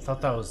 I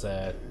thought that was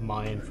a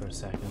mine for a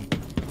second.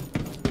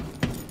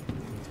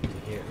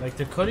 Here. Like,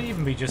 there could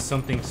even be just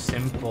something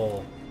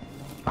simple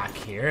back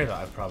here that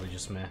I probably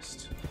just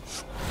missed.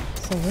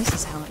 So this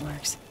is how it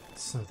works.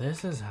 So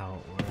this is how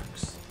it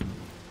works.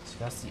 So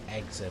that's the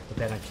exit, but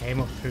then I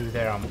came up through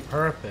there on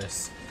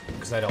purpose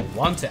because I don't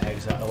want to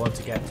exit, I want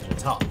to get to the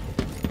top.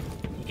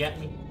 You get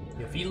me?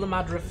 You feel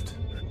my drift?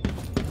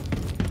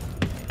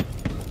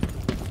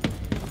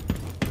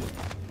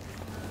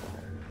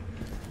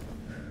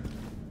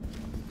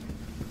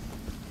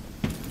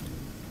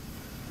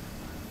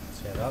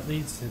 That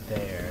leads to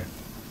there.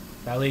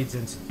 That leads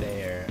into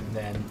there. And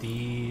then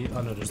the...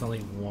 Oh no, there's only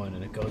one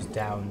and it goes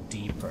down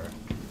deeper.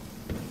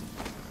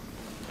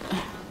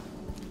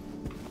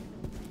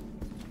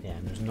 Yeah,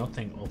 and there's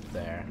nothing up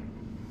there.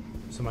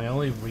 So my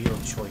only real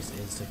choice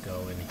is to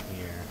go in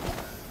here.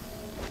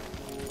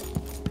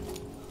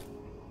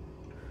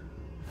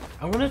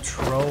 I'm gonna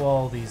throw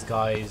all these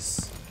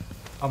guys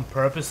on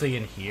purposely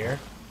in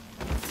here.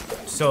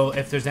 So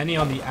if there's any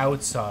on the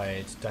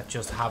outside that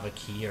just have a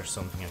key or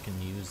something, I can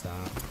use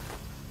that.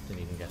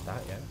 Didn't even get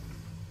that yet.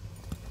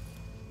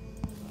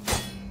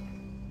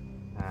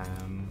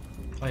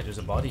 Oh, yeah, there's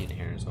a body in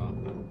here as well.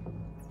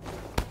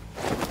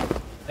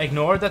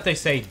 Ignore that they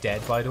say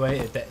dead, by the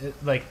way.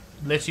 Like,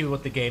 literally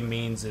what the game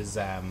means is,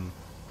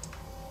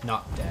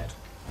 not dead.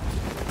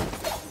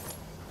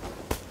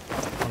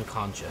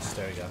 Unconscious,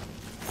 there you go.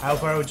 How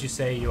far would you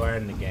say you are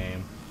in the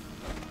game?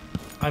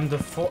 I'm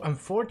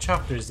 4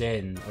 chapters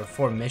in, or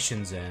 4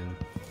 missions in,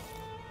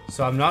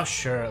 so I'm not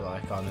sure,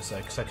 like, honestly,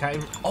 because I can't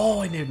even, oh,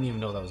 I didn't even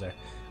know that was there.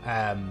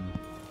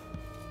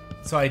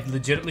 So I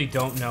legitimately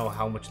don't know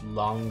how much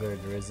longer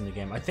there is in the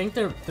game. I think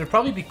there'll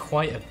probably be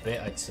quite a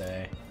bit, I'd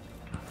say.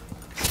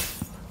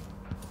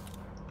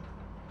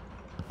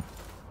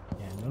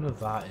 Yeah, none of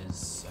that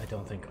is, I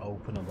don't think,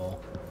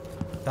 openable.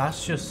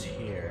 That's just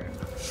here.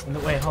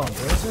 And wait, hold on,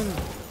 there isn't...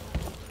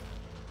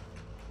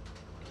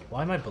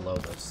 Why am I below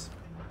this?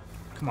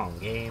 Come on,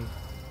 game.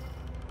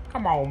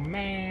 Come on,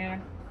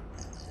 man.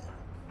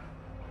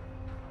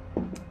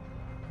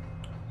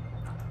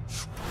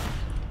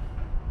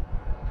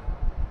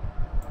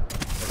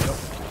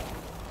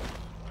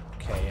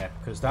 Okay, yeah,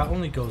 because that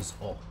only goes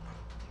up.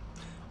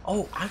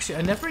 Oh, actually,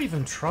 I never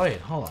even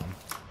tried. Hold on.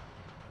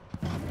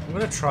 I'm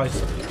gonna try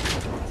something.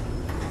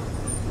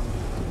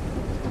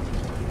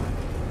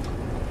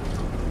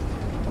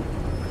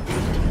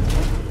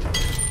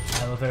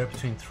 Elevator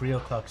between 3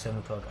 o'clock, 7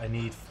 o'clock. I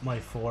need my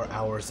 4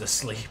 hours of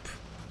sleep.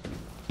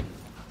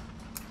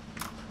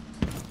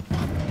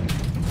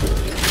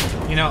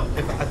 You know,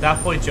 if at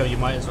that point, Joe, you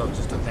might as well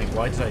just think,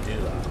 why did I do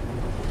that?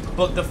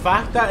 But the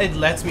fact that it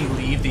lets me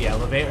leave the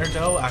elevator,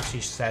 though, actually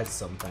says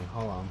something.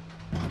 Hold on.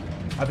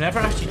 I've never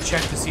actually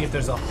checked to see if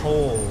there's a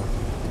hole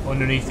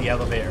underneath the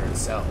elevator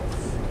itself.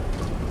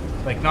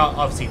 Like, not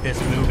obviously this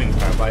moving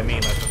part, but I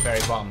mean like the very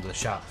bottom of the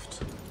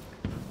shaft.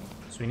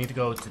 So we need to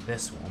go to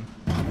this one.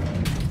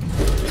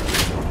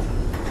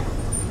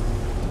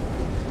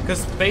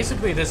 Because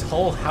basically this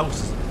whole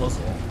house is a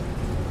puzzle.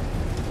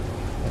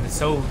 And it's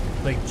so,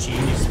 like,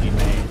 geniusly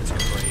made. It's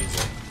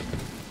crazy.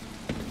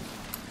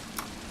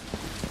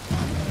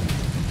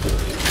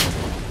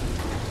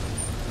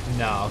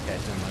 No, okay,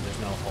 never mind. There's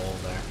no hole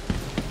there.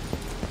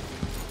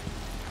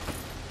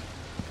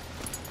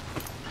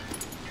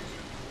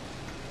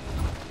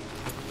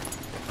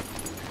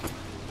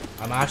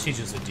 I'm actually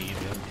just a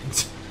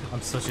deviant.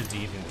 I'm such a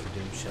deviant for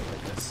doing shit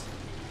like this.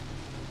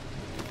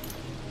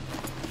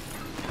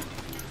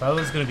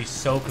 Fella's gonna be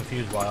so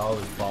confused why all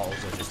his bottles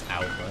are just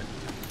out, right?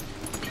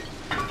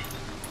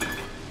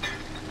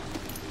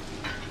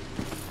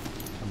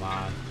 Come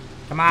on.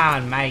 Come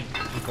on, mate.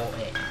 You got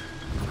it.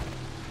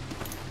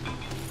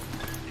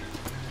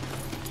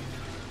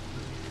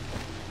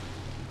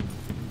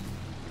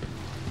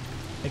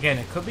 Again,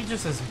 it could be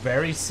just this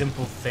very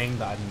simple thing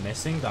that I'm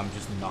missing that I'm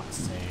just not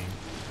seeing.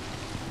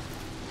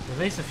 At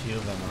least a few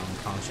of them are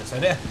unconscious.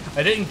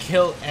 I didn't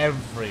kill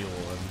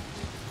everyone.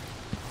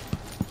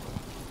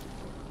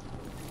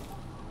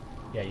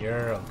 Yeah,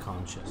 you're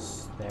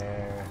unconscious.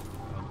 They're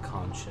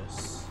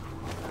unconscious.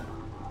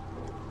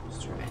 Is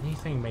there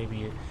anything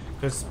maybe?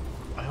 Because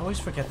I always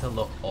forget to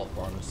look up,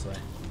 honestly.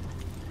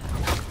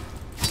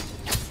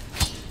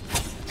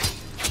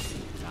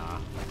 Nah,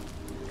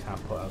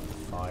 can't put out the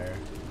fire.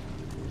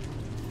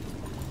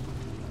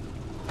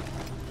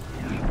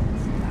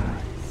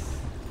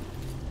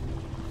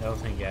 I don't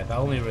think yet. That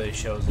only really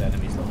shows the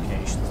enemy's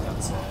locations.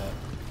 That's it.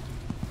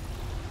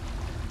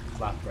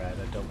 Flatbread.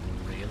 I don't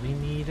really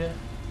need it,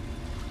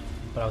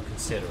 but I'll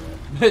consider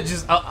it.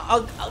 Just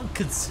I'll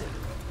consider it.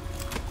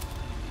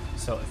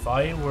 So if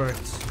I were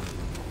to see,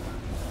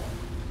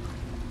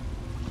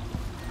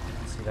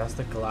 that's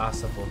the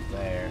glass above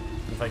there.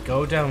 If I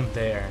go down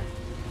there,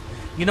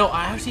 you know,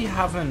 I actually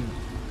haven't.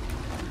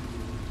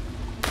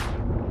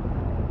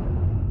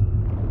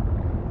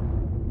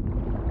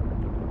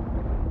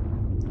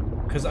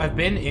 Because I've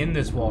been in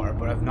this water,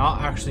 but I've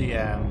not actually,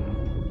 I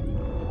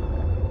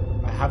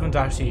haven't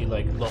actually,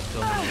 like, looked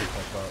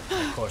underneath. But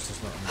of course,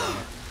 there's nothing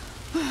there.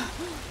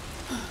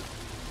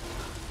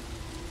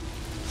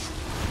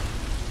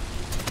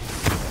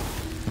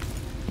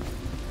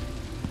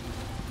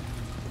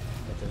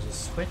 But there's a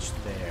switch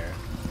there.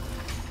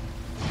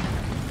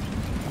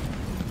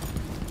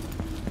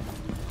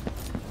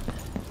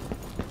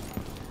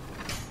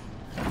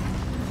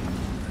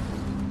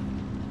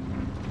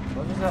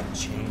 What is that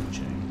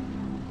changing?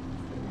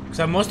 Because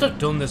I must have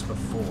done this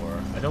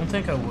before. I don't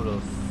think I would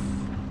have.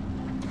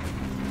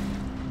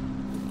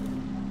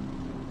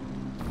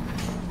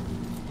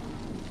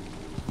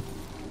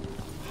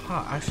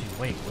 Huh, actually,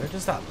 wait, where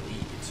does that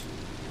lead?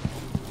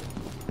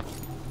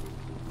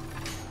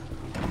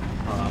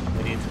 Hold on,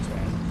 we need to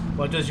turn.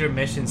 What does your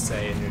mission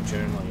say in your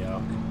journal,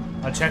 Yoke?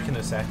 I'll check in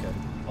a second.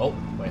 Oh,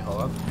 wait,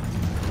 hold on.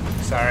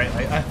 Sorry,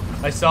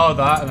 I saw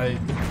that and I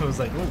was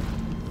like, ooh,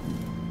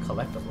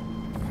 collectible.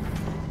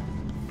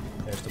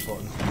 There's the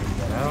button for me to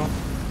get out.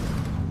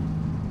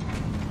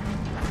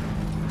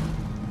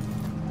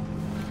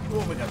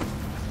 Oh my god.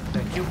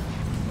 Thank you.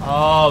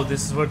 Oh,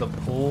 this is where the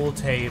pool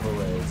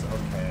table is.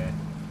 Okay.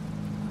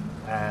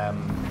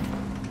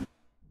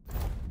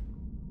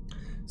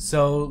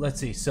 So, let's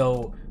see.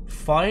 So,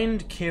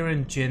 find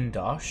Kieran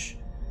Jindosh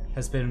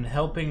has been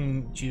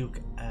helping Duke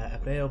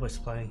Abeo by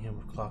supplying him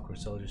with clockwork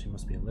soldiers who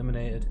must be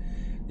eliminated.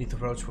 Lethal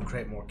approach will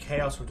create more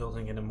chaos,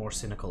 resulting in a more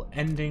cynical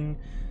ending.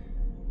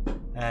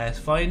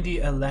 Find the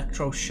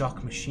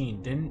electroshock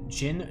machine.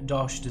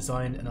 Jindosh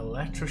designed an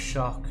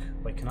electroshock.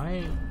 Wait, can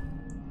I?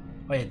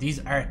 Oh yeah, these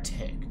are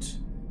ticked.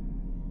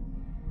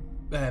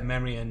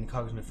 Memory and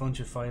cognitive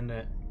function. Find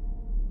it.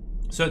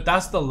 So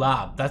that's the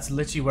lab. That's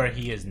literally where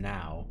he is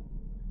now.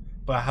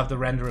 But I have to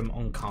render him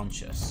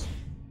unconscious.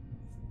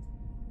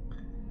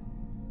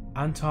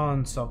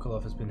 Anton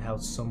Sokolov has been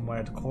held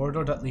somewhere. The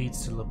corridor that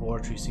leads to the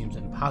laboratory seems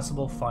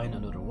impassable. Find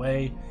another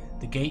way.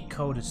 The gate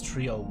code is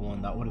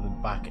 301. That would have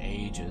been back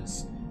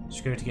ages.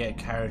 Security gate,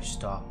 carriage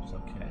stops.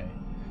 Okay.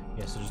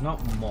 Yeah, so there's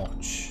not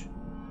much.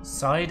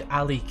 Side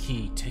alley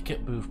key,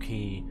 ticket booth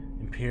key,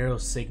 Imperial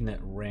signet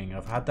ring.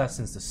 I've had that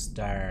since the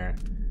start.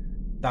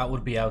 That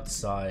would be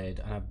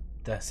outside, and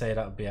I say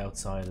that would be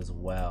outside as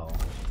well.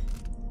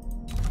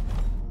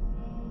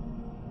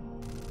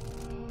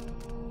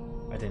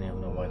 I didn't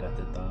even know why that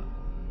did that.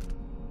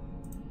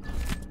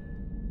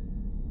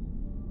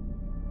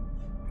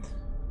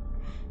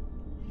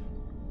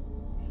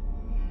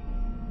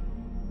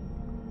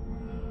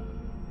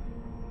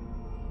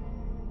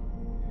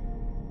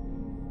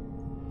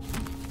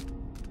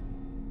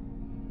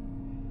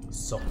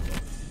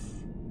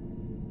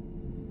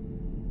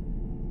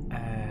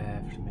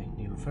 To make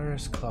new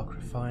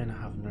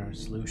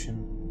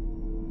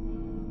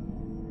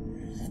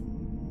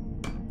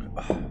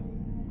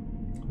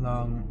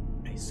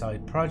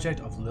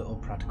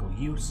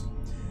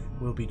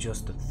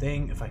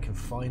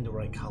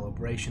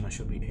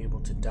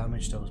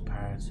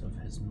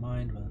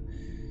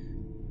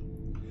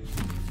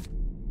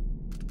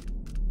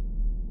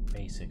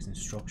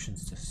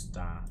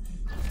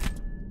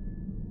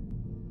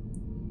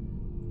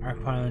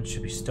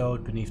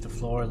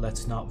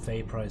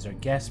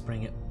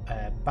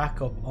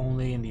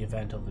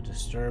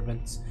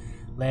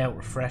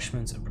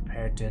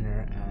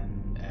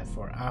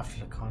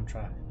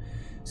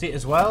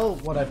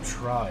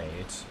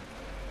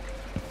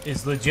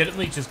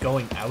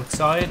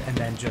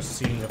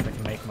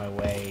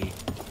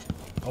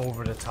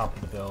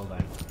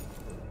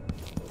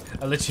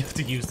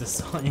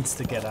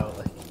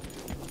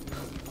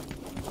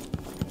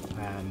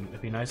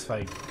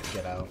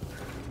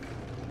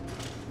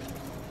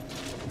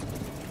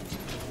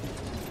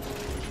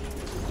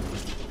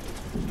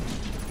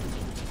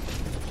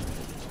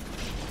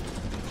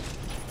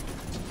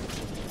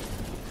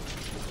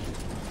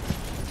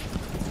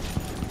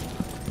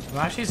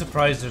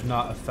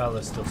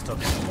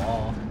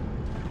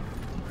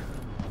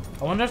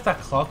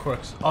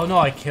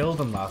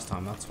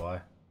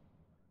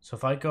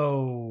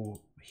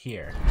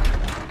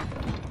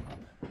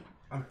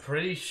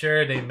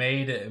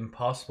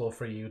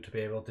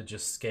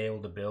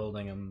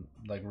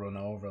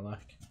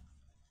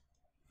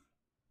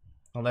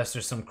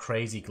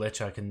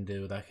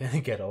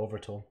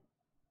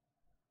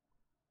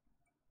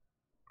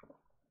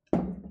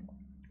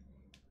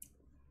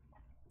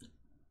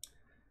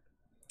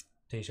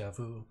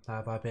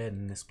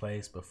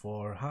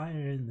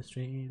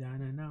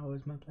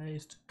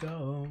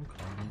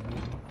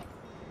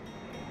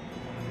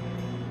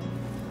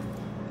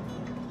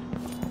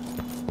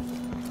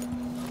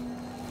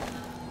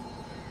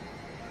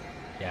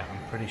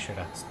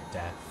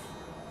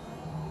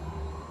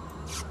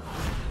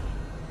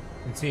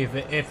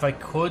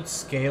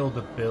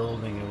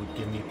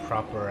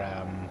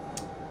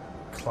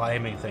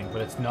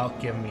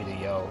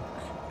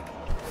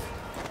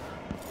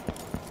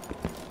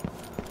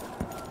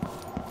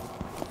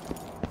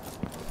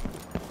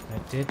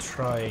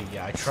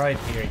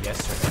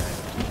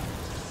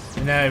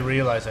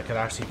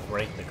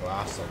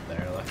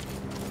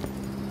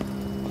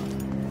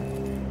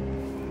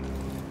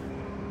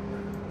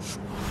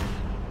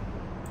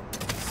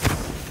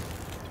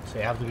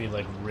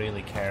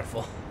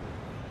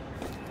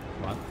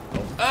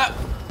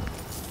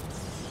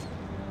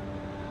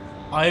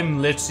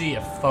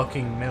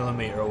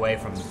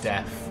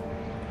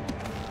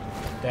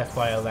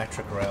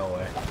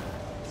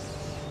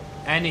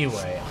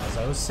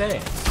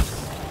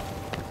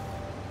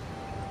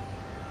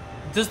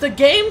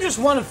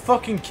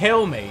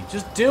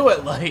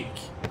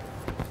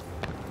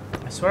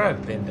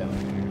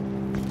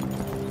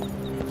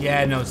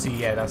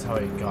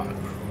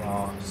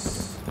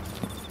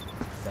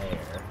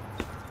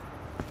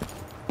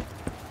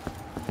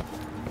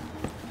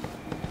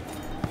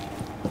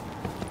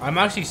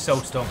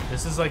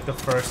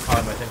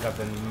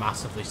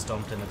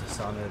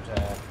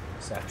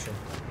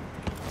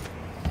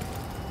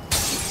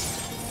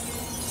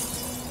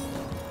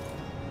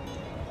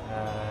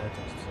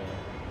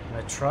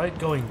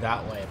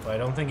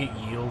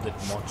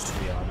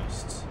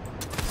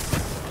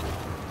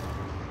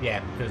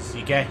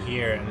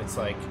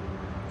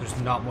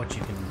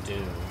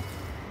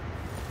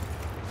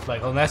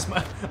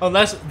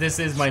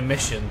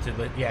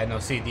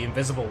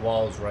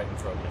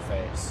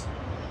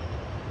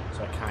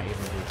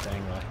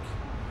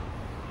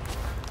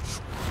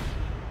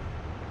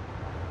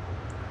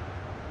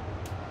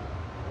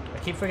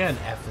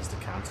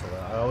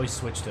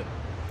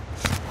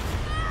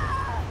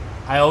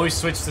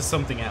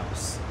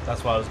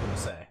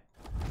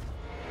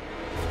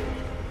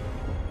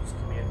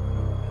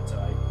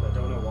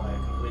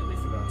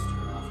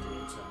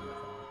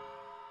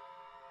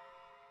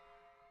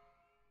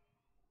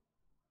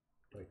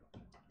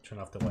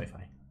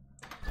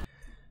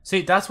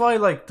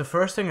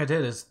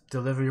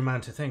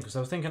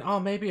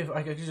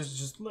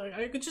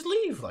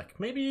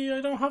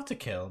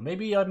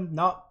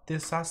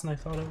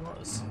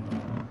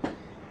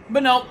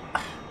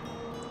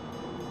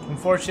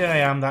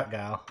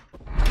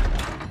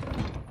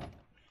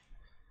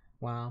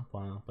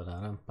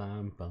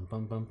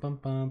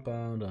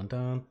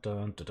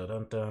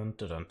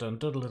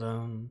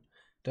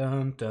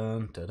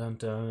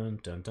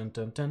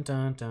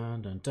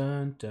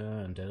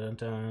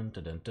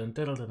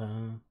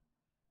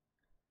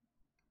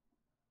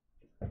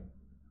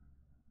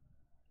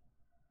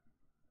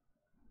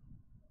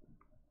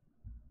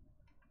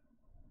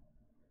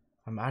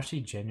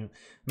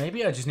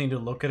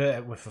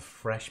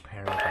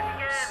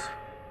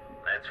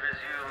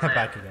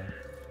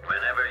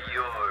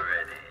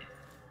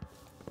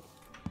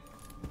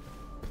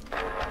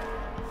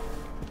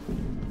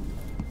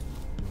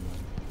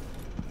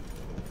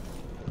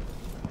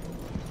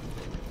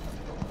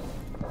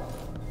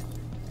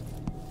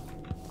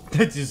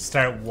They just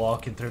start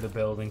walking through the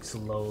building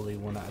slowly,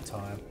 one at a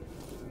time.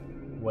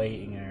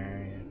 Waiting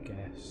area,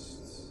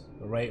 guests.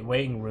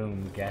 Waiting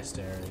room, guest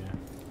area.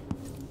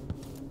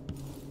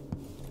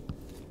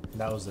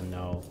 That was a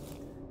no.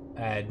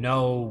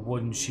 No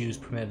wooden shoes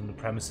permitted on the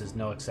premises,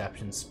 no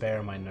exceptions,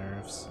 spare my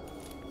nerves.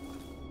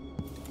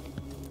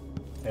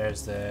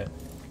 There's the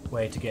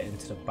way to get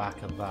into the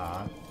back of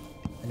that.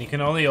 And you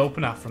can only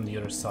open that from the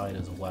other side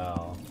as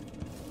well.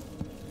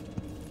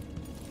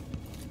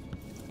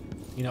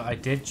 You know, I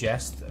did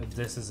jest,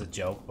 this is a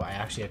joke, but I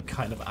actually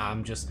kind of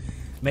am just...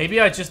 Maybe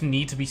I just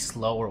need to be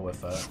slower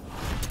with it.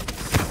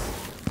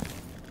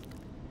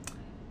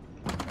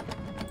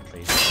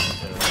 Please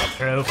don't get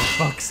through, for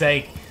fuck's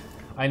sake.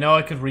 I know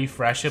I could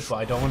refresh it, but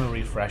I don't want to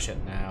refresh it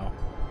now.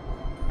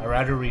 I'd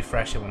rather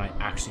refresh it when I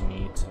actually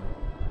need to.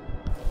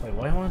 Wait,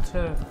 why do I want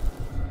to...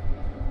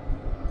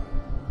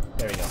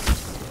 There we go.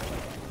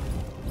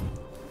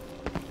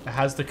 It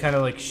has to kind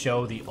of like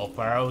show the up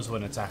arrows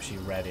when it's actually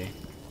ready.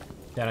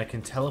 Then I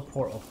can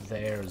teleport up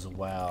there as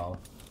well.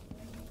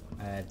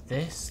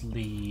 This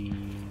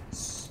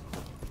leads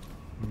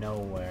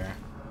nowhere.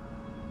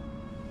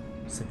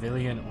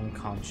 Civilian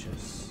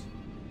unconscious.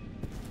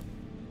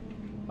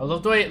 I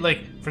love the way,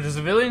 like, for the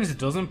civilians it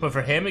doesn't, but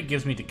for him it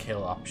gives me the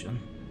kill option.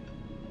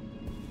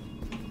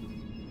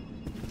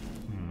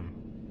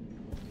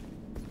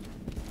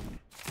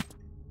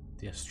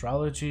 The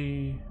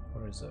astrology,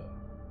 where is it?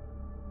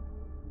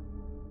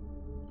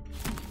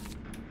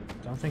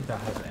 I don't think that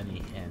has any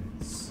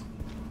hints.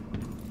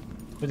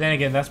 But then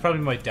again, that's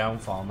probably my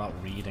downfall, not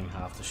reading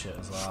half the shit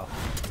as well.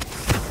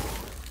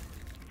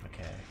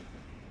 Okay.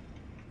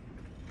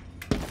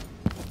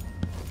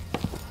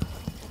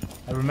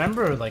 I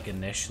remember, like,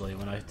 initially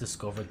when I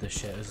discovered this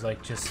shit, it was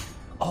like just,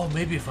 oh,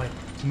 maybe if I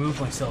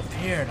move myself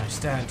here and I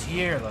stand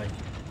here, like,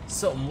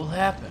 something will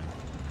happen.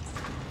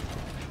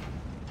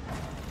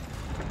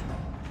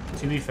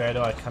 To be fair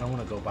though, I kind of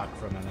want to go back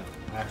for a minute.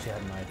 I actually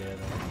had an idea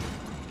though.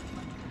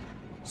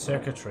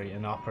 Circuitry,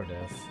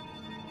 inoperative.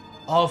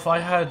 Oh, if I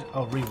had...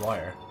 Oh,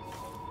 rewire.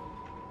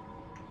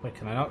 Wait,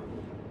 can I not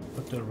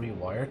put the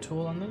rewire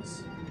tool on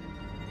this?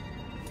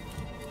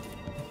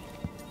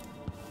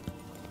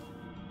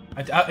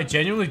 I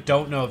genuinely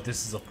don't know if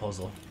this is a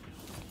puzzle.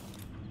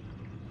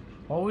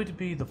 What would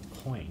be the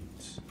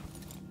point?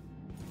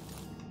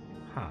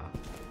 Huh.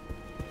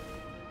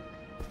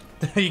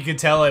 You can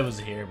tell I was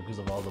here because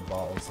of all the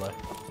balls, like.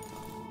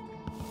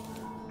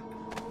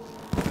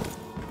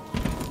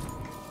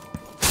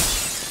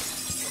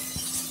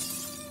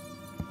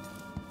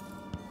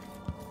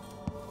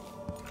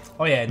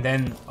 Oh yeah, and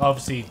then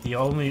obviously the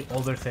only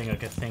other thing I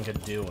could think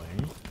of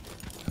doing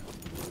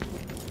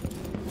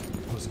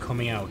was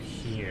coming out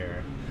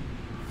here.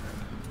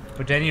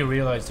 But then you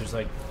realize there's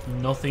like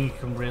nothing you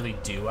can really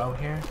do out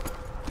here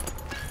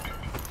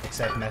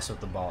except mess with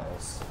the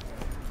balls.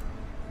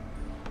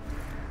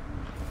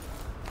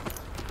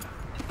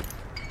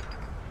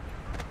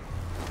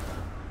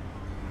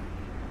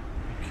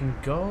 You can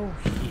go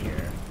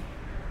here,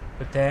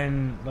 but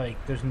then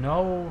like there's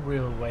no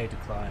real way to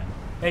climb.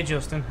 Hey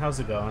Justin, how's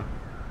it going?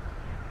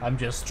 I'm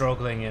just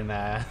struggling in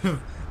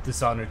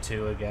Dishonored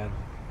 2 again.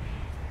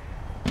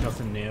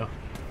 Nothing new.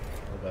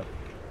 Okay.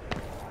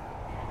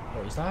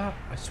 What was that?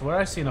 I swear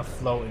I seen a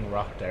floating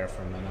rock there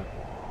for a minute.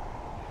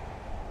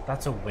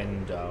 That's a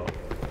window.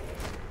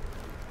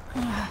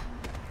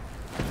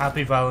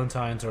 Happy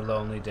Valentines or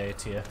Lonely Day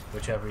to you,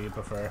 whichever you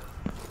prefer.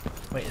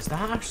 Wait, is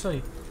that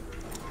actually...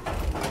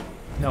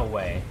 No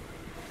way.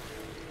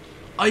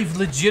 I've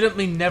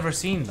legitimately never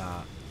seen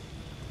that.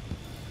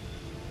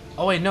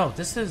 Oh wait, no,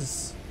 this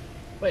is...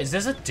 Wait, is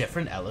this a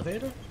different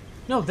elevator?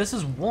 No, this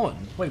is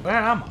one. Wait, where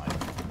am I?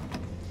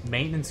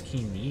 Maintenance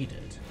key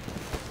needed.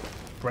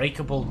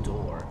 Breakable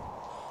door.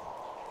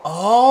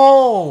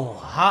 Oh!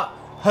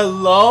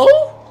 Hello?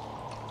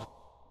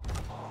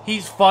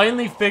 He's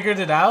finally figured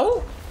it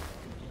out?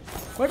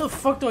 Where the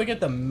fuck do I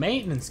get the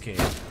maintenance key?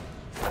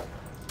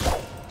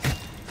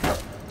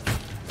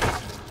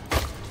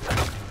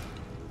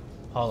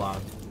 Hold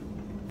on.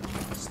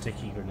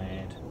 Sticky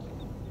grenade.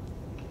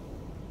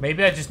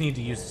 Maybe I just need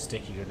to use a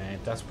sticky grenade.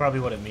 That's probably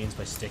what it means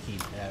by sticky,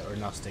 or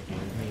not sticky.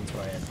 It means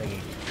by a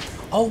thingy.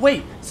 Oh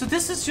wait, so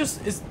this is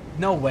just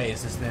no way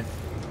is this it?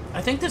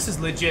 I think this is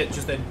legit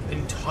just an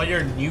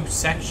entire new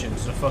section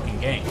to the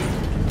fucking game.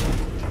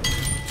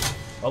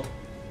 Oh,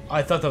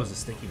 I thought that was a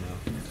sticky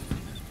note.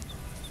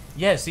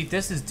 Yeah, see,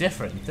 this is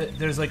different.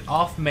 There's like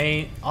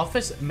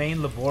office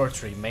main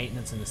laboratory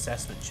maintenance and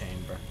assessment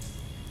chamber.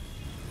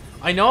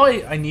 I know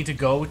I need to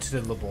go to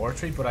the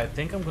laboratory, but I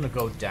think I'm gonna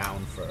go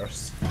down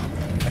first.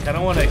 I kind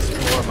of want to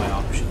explore my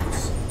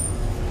options.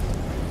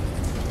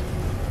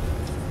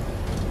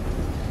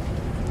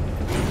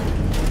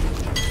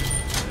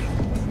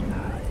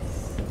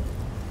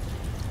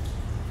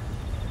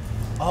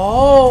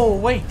 Oh,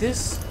 wait,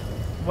 this...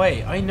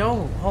 Wait, I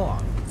know. Hold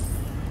on.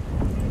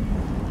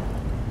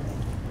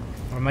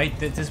 Or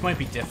this might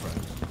be different.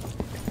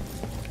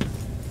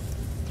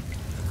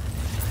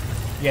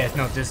 Yeah,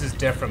 no, this is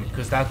different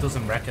because that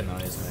doesn't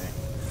recognize me.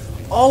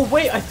 Oh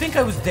wait, I think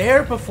I was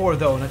there before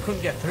though and I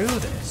couldn't get through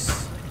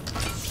this.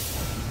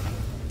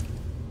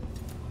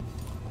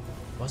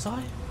 Was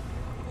I?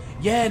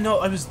 Yeah, no,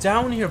 I was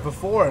down here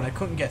before and I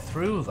couldn't get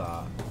through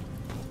that.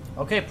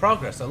 Okay,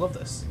 progress. I love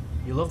this.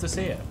 You love to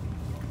see it.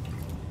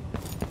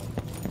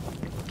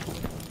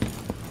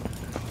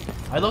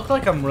 I look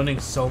like I'm running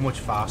so much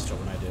faster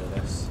when I do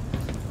this.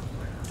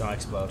 Don't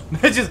explode.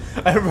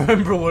 I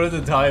remember one of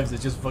the times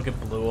it just fucking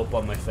blew up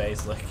on my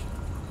face, like.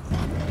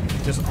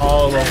 Just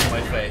all over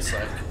my face,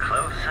 like.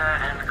 Closer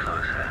and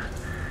closer.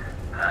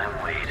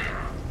 I'm waiting.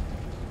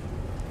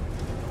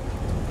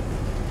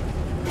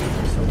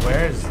 So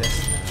where is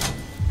this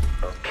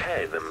now?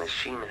 Okay, the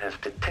machine has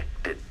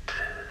detected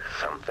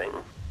something.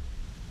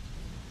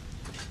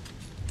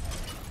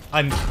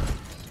 I'm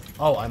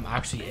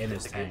actually in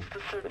his tank.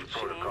 The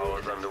protocol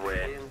is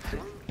underway.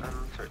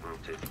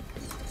 Uncertainty.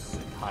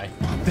 Hi.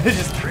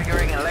 Just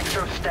Triggering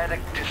electrostatic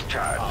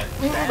discharge. Oh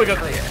Stand my god.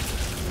 clear.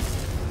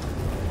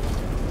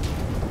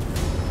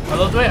 I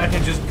love the way I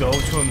can just go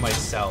to him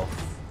myself.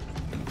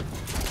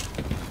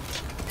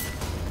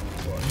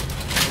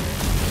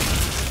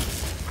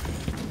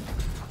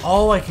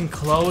 Oh, I can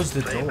close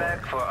the door.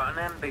 Playback for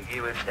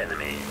unambiguous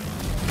enemy.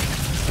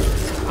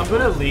 I'm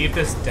gonna leave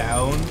this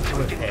down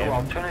with Into him.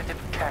 alternative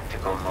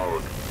tactical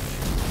mode.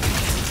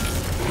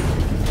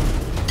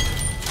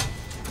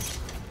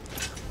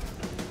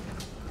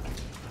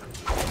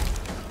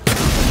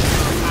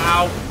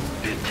 Ow!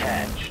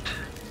 Detached.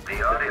 The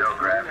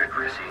audiographic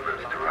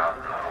receivers throughout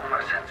the home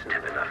are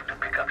sensitive enough to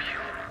pick up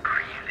human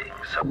breathing,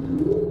 so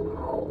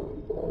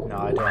No,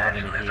 I don't have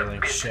any there's a healing.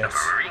 bit Shit. of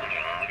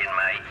ringing in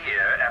my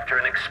ear after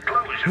an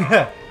explosion.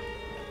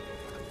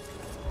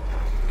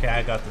 Okay,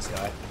 I got this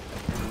guy.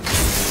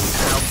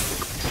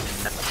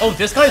 Oh,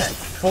 this guy's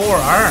 4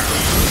 arms.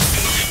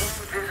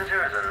 Each new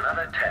visitor is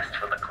another test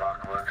for the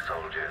Clockwork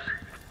Soldiers.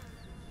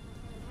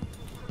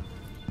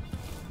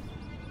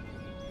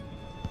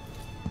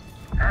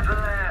 At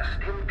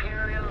last,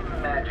 Imperial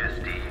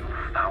Majesty,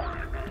 you found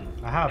me.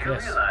 I have You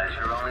this. realize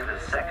you're only the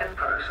second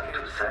person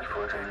to set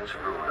foot in this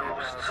room, the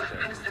most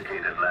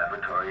sophisticated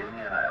laboratory in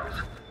the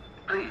Isles.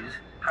 Please,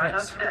 try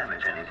not to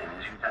damage anything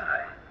as you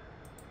die.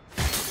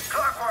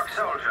 Clockwork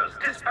Soldiers,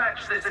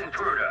 dispatch this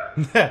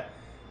intruder!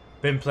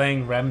 Been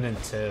playing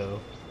Remnant 2.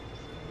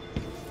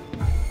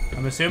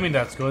 I'm assuming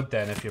that's good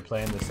then if you're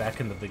playing the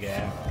second of the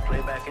game.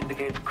 Playback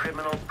indicates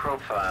criminal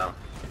profile.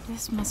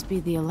 This must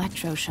be the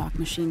electroshock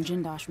machine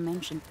Jindosh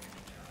mentioned.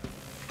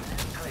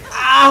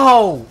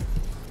 Ow!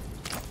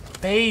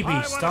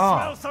 Baby,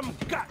 stop.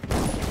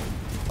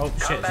 Oh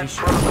shit, Combat he's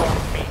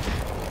protocol meet.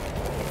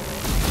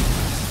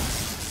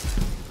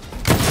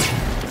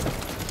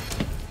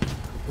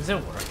 Is it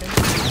working?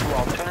 To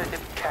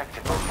alternative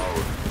tactical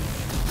mode.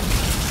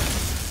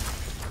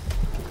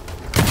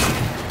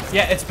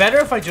 Yeah, it's better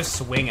if I just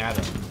swing at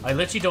him. I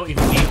literally don't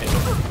even need it.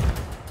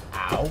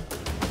 Ow.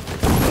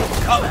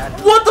 Oh,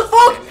 what the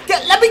fuck?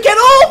 Let me get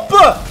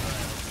up!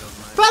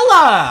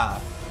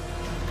 Fella!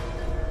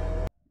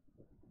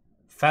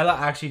 Fella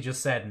actually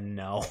just said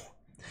no.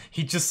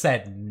 He just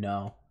said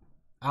no.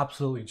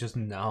 Absolutely just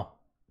no.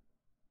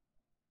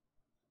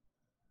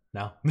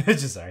 No.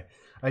 Just sorry.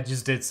 I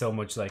just did so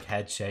much like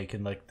head shake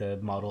and like the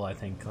model I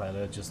think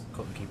Clara just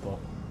couldn't keep up.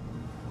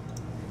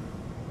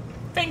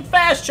 Think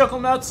fast, Chuckle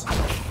Nuts!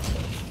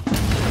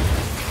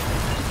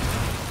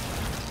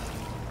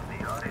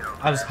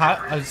 I was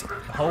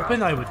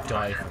hoping I would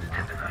die from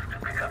that. Enough to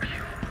pick up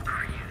human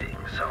breathing,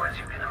 so as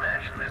you can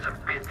imagine, there's a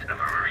bit of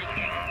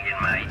ringing in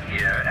my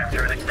ear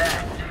after an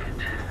attack.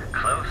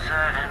 Closer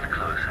and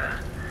closer.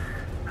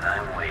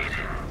 I'm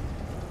waiting.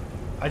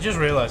 I just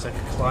realized I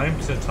could climb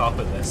to the top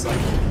of this. Like,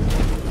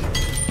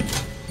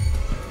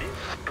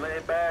 This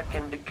playback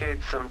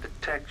indicates some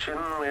detection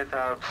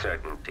without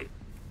certainty.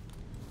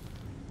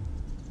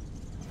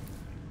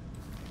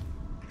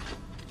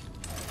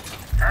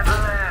 At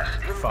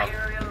last, Fuck.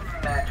 Imperial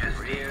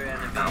Majesty.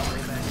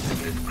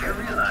 You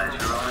realize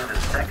you're only the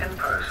second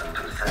person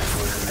to set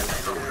foot in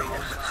the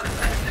most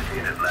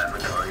sophisticated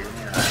laboratory in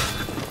the Isles.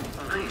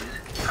 Please,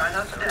 try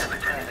not to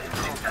damage anything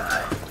as you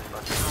die.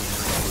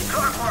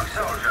 Clockwork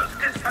Soldiers,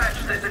 dispatch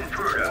this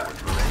intruder!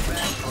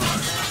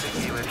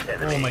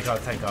 oh my god,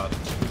 thank god.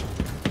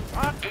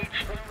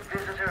 Each new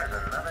visitor is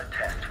another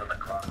test for the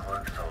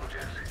Clockwork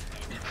Soldiers.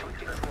 Each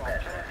week is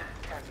better.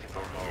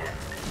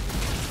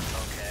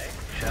 Okay,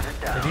 shut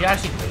it down. Did he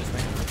actually lose me?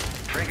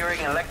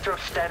 Triggering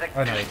electrostatic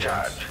Oh, no, he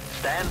discharge.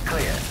 Stand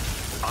clear.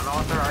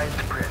 Unauthorized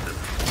presence.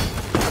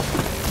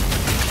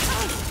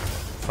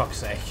 Fuck's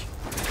sake.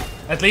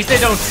 At least they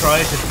don't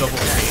try to double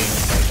team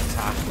like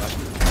attack like.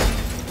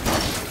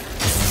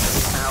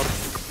 Out.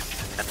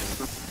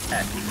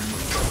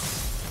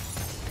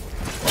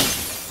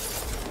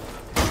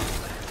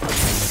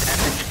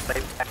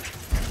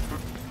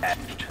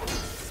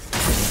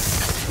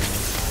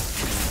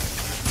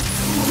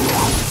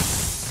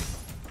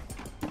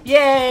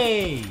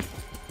 Yay!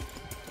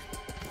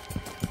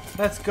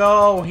 Let's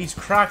go! He's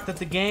cracked at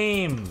the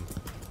game!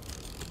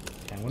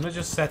 Okay, I'm gonna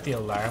just set the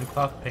alarm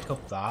clock, pick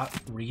up that,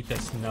 read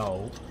this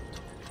note,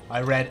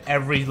 I read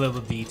every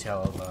little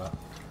detail of that.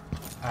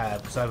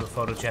 Because I have a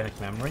photogenic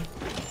memory.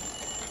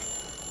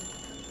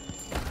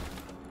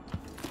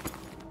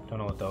 Don't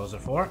know what those are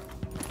for.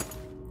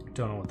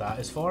 Don't know what that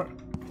is for.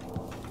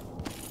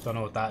 Don't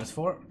know what that is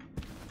for.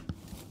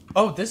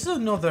 Oh, this is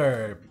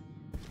another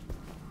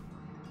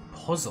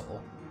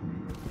puzzle.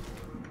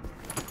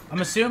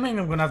 I'm assuming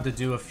I'm gonna have to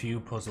do a few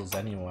puzzles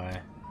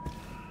anyway.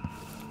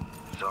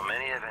 So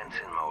many events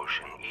in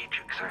motion, each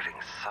exerting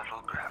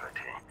subtle gravity.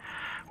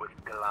 With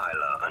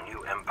Delilah, a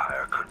new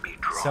empire could be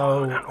drawn.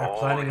 So and I'm all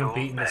planning the on old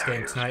beating this game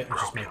barriers tonight and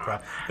just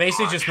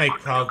make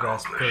broken.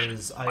 progress Much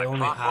because I My only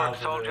clockwork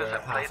have soldiers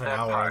have half played an their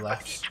hour part, but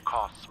left. each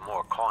costs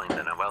more coin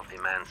than a wealthy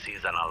man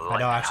sees in a lifetime. I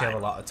don't actually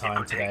have a lot of It time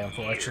could today, take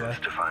unfortunately.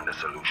 years to find a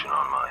solution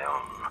on my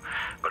own.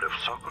 But if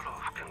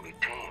Sokolov can be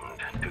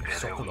tamed, together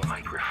we Sokolov.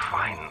 might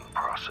refine the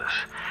process,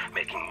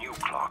 making new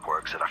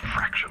clockworks at a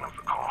fraction of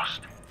the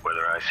cost.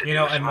 Whether I You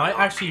know, I seduce might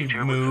my actually teacher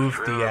with move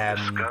thrill the, of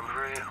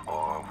discovery,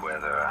 or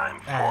whether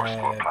I'm forced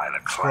to apply the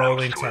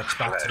scrolling clamps to his text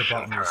back to the flesh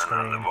bottom and of the turn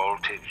on the screen.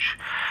 voltage,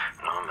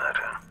 no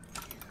matter.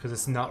 Because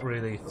it's not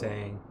really a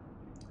thing.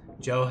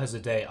 Joe has a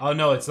day. Oh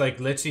no, it's like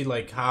literally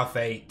like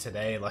 8:30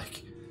 today.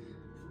 Like,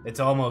 it's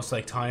almost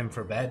like time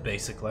for bed,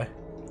 basically.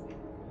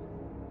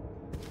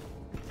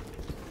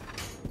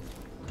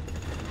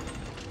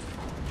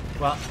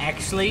 Well,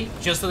 actually,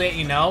 just to let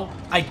you know,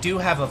 I do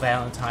have a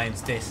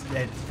Valentine's Day,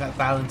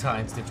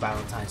 Valentine's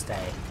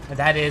Day, and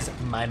that is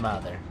my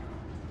mother.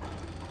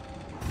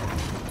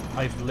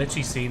 I've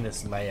literally seen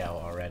this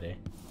layout already.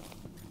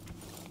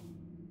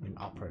 An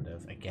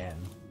operative again.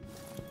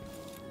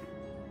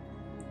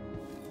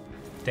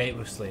 Date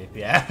with sleep,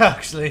 yeah,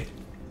 actually.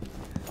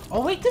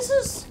 Oh wait, this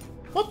is...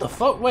 What the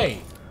fuck?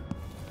 Wait.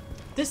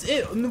 This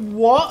is...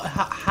 What?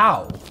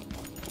 How?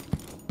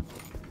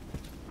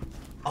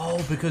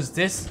 Oh, because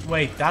this...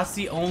 Wait, that's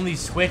the only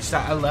switch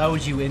that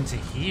allows you into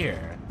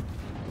here.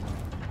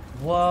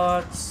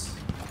 What?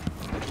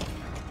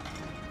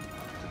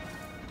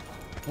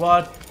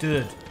 What?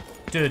 Dude.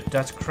 Dude,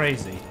 that's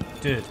crazy.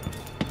 Dude.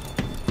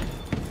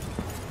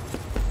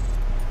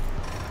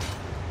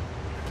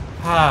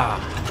 Ah.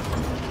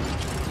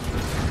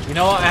 You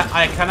know what?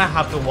 I kind of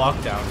have to walk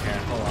down here.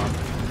 Hold on.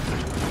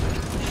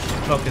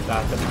 Look at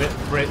that. The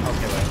bridge.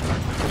 Okay,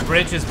 wait. The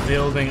bridge is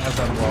building as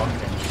I'm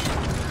walking.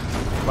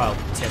 Well,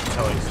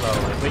 tiptoeing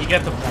slowly, but you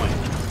get the point.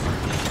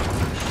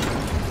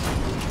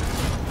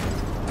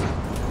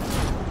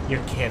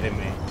 You're kidding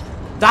me.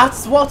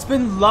 That's what's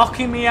been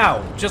locking me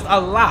out. Just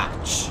a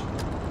latch.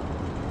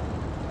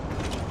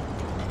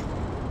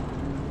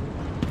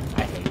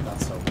 I hate that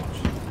so much.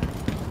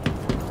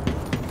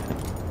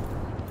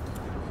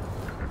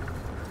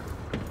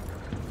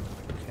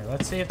 Okay,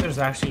 let's see if there's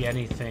actually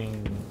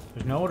anything.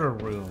 There's no other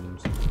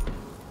rooms.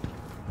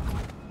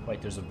 Wait,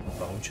 there's a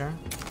bone chair?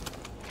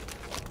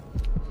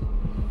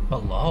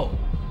 Below.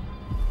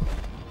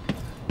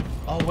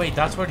 Oh wait,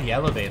 that's where the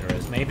elevator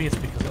is. Maybe it's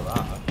because of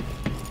that.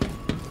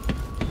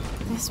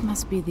 This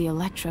must be the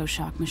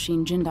electroshock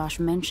machine Jindosh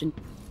mentioned.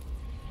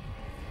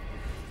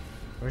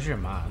 Where's your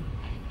man?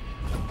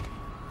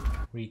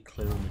 Read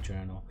clue in the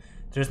journal.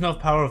 There's no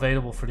power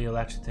available for the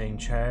electric thing.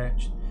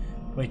 Charged.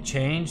 Wait,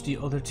 change the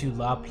other two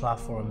lab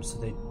platforms so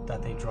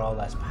that they draw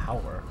less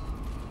power.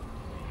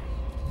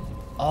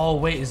 Oh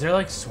wait, is there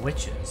like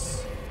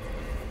switches?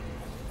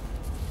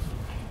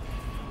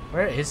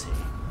 Where is he?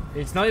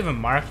 It's not even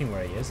marking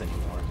where he is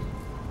anymore.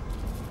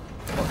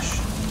 Push.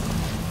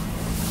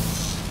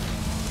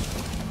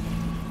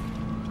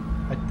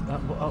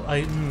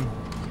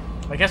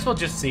 I guess we'll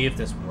just see if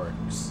this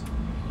works.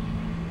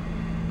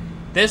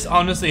 This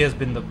honestly has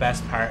been the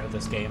best part of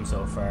this game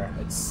so far.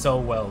 It's so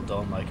well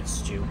done, like it's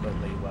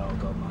stupidly well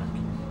done,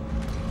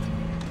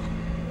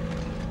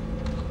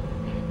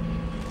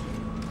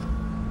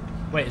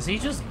 like. Wait, is he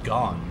just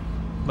gone?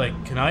 Like,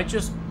 can I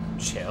just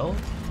chill?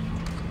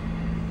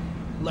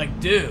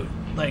 Like, dude,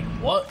 like,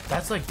 what?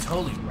 That's like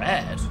totally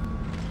red.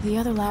 The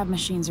other lab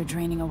machines are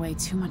draining away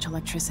too much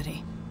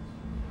electricity.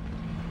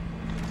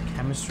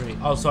 Chemistry.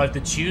 Oh, so I have to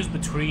choose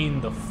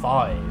between the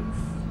 5.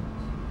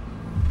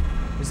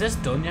 Is this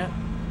done yet?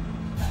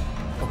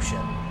 Oh, shit.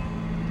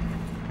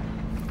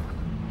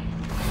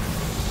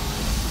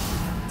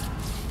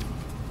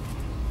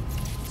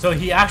 So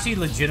he actually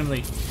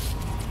legitimately...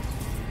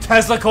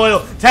 Tesla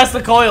coil!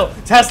 Tesla coil!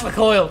 Tesla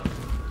coil!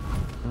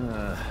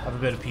 I have a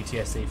bit of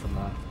PTSD from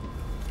that.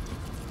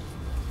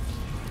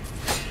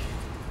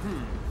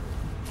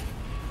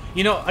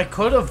 You know, I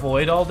could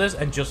avoid all this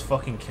and just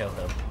fucking kill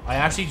him. I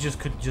actually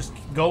could just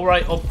go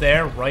right up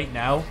there right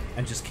now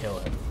and just kill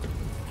him.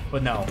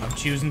 But no, I'm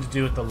choosing to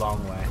do it the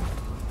long way.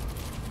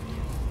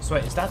 So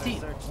wait, is that the...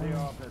 Search the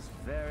office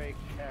very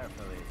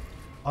carefully.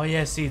 Oh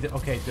yeah, see,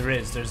 okay, there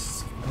is.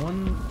 There's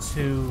 1,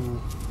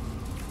 2...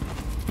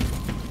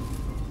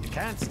 You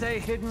can't stay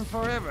hidden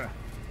forever.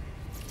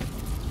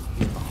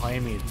 He's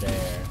behind me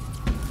there.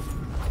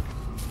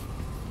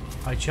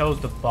 I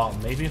chose the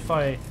bottom. Maybe if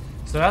I...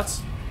 So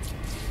that's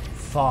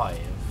 5.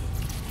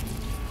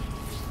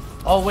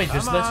 Oh wait,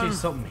 there's Come literally on.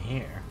 something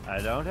here.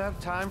 I don't have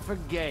time for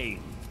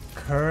games.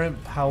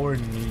 Current power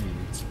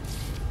needs.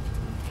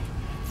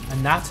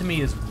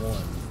 Anatomy is 1.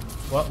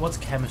 What's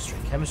chemistry?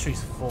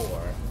 Chemistry's 4.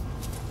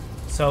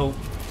 So,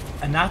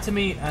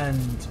 anatomy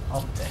and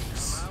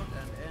optics. Come out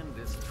and end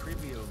this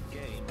trivial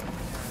game.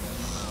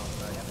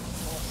 I have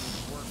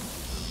important work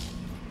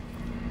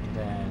to do.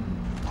 Then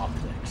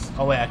optics.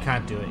 Oh wait, I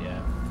can't do it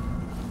yet.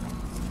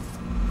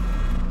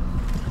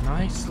 Can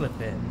I slip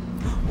in?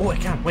 Oh, I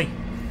can't. Wait.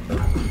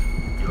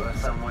 You are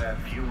somewhere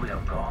few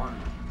have gone.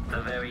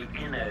 The very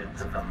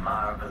innards of the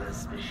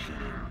marvelous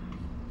machine.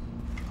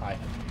 Hi.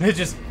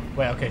 Just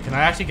wait. Okay, can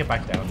I actually get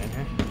back down in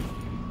here?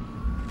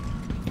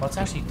 What's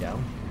actually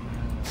down?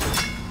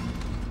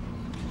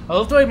 I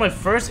love the way my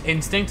first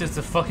instinct is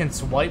to fucking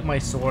swipe my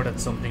sword at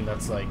something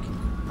that's like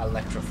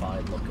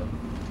electrified looking.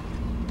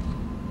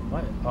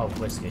 What? Oh,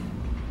 whiskey.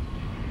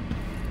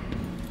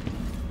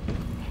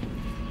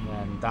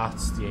 And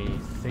that's the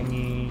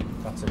thingy.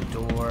 That's a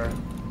door.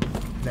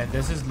 Then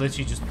this is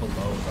literally just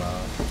below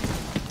that.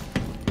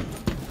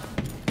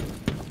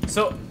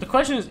 So the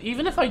question is,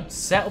 even if I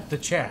set up the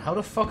chair, how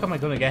the fuck am I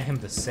gonna get him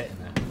to sit in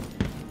it?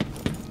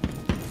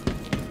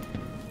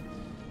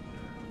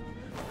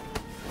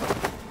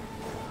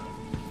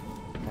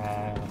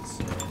 Let's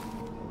see.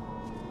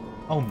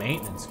 Oh,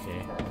 maintenance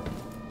key.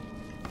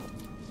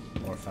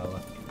 Poor fella.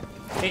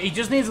 He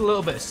just needs a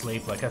little bit of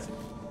sleep. Like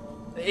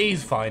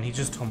he's fine. He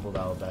just tumbled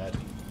out of bed.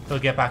 He'll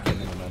get back in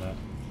a minute.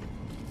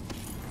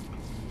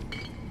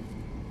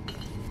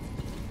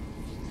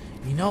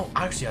 You know,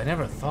 actually, I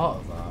never thought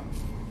of that.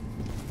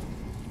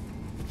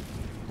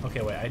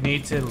 Okay, wait, I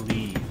need to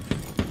leave.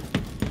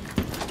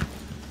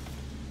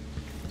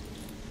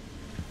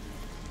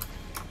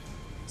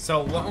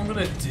 So what I'm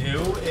gonna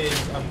do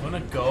is I'm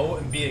gonna go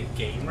and be a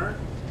gamer.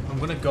 I'm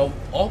gonna go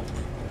up,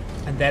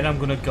 and then I'm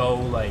gonna go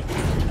like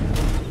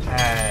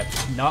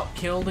not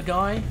kill the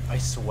guy, I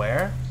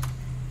swear.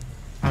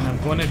 And I'm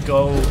gonna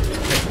go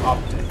pick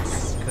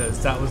optics,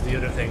 because that was the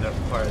other thing that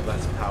required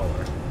less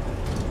power.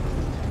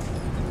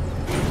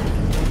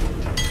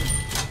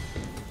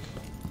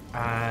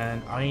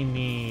 And I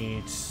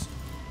need...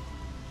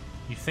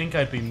 You think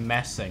I'd be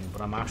messing,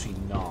 but I'm actually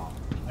not.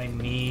 I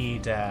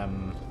need, maybe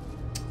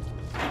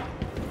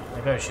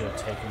I should have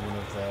taken one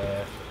of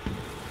the...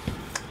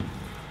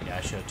 Yeah,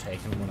 I should have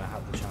taken when I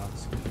had the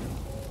chance.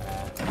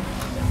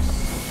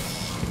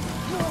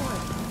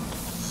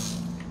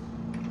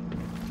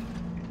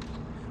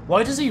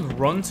 Why does he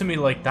run to me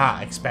like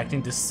that,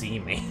 expecting to see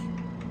me?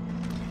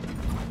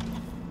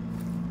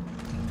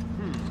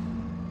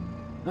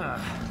 I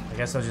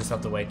guess I'll just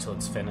have to wait till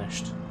it's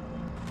finished.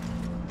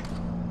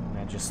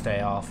 And just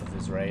stay off of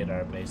his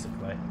radar,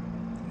 basically.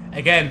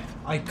 Again,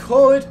 I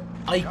could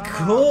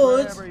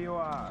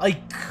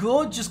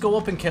just go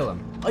up and kill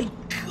him. I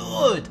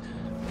could!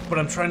 But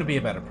I'm trying to be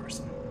a better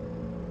person.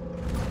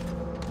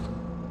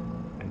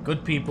 And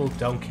good people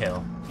don't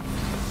kill.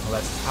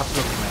 Unless it's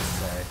absolutely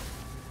necessary.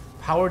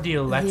 Power the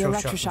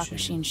electroshock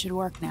machine should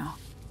work now.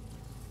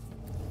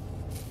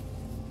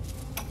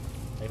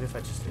 Maybe if I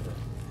just do that.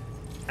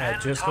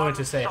 I'm just going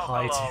to say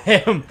hi to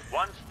him.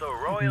 Once the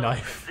royal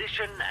Knife.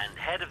 physician and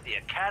head of the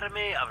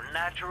Academy of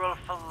Natural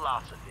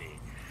Philosophy.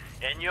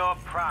 In your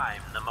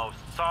prime, the most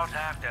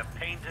sought-after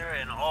painter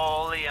in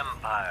all the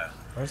Empire.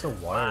 Where's the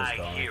wires My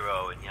going?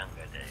 hero in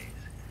younger days.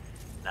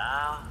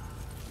 Now,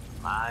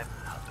 my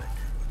puppet.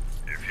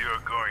 If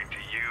you're going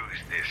to use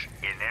this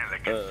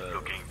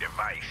inelegant-looking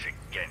device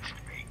against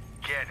me,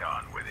 get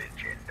on with it,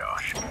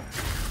 Jindosh.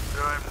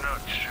 Though I'm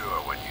not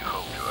sure what you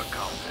hope to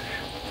accomplish.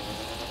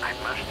 I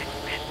must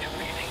admit to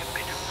feeling a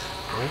bit of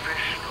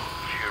professional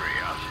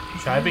curiosity.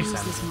 Should I be Use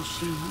this sensitive?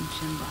 machine on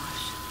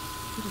Jimbosh.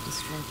 Could have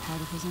destroyed part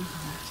of his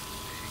intellect.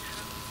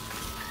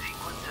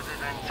 Sequence of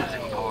events is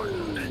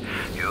important.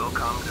 You'll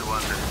come to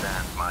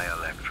understand my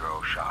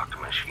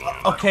electroshock machine.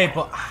 Okay,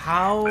 but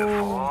how...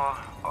 Before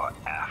or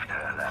after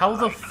that How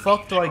the light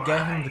fuck do I leaves get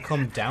your him to eyes?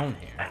 come down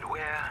here? And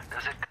where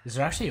does it Is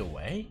there actually a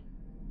way?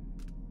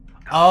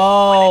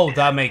 Oh,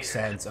 that makes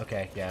sense.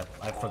 Okay, yeah,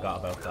 I forgot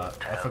about that.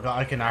 I forgot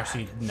I can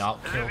actually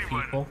not kill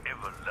people.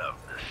 Ever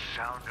loved the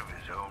sound of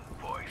his own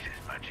voice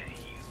as much as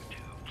you do,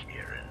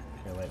 Kieran?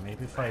 Okay, wait,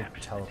 maybe if I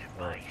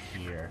teleport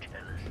here.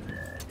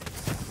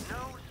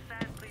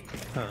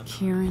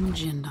 Kieran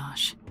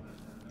Jindosh.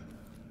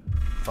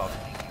 Fuck.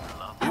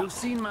 You've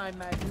seen my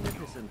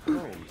magnificent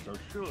home, so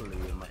surely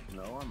you must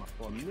know I'm a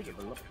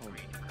formidable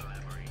opponent.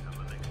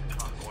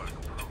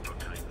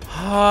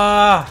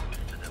 Ah!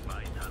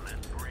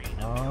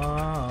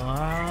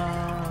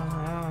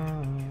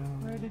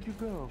 Where did you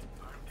go?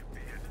 I'm to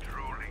be a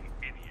drooling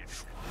idiot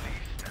who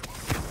believes I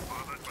won't be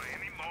bothered by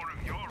any more of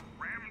your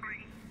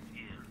rambling.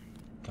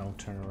 Don't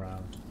turn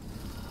around.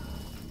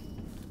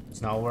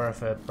 It's not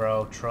worth it,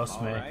 bro. Trust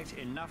All me. right,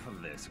 enough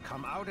of this.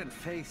 Come out and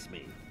face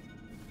me.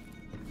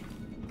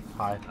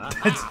 Hi.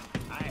 Aha!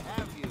 I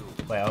have you.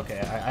 Wait, okay.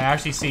 I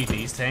actually see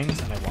these things,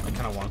 and I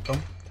kind of want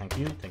them. Thank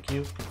you, thank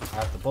you. I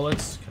have the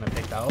bullets. Can I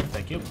pick that up?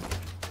 Thank you.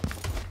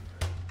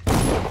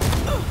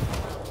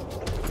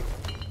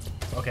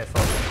 Okay,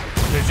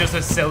 fuck. There's just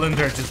a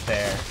cylinder just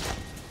there.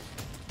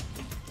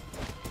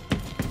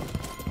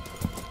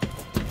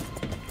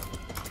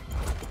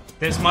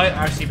 This might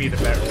actually be the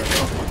better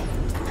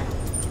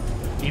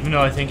one. Even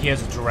though I think he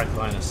has a direct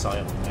line of sight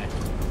on me.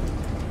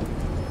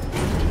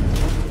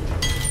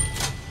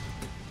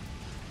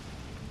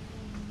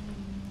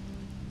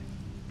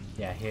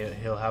 Yeah,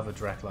 he'll have a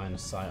direct line of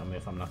sight on me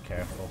if I'm not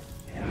careful.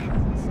 Yeah,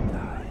 that's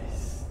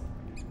nice.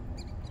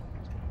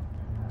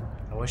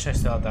 I wish I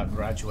still had that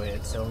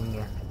graduated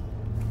cylinder.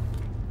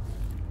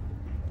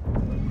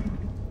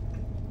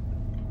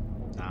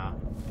 Nah.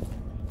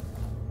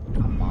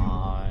 Come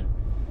on.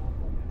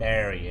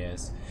 There he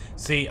is.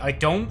 See, I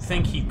don't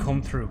think he'd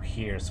come through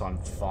here, so I'm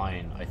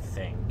fine, I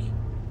think.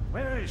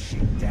 Where is she?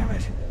 Damn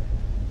it!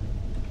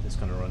 It's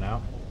gonna run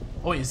out.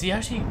 Oh, wait, is he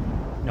actually?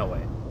 No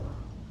way.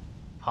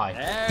 Hi.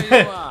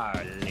 There you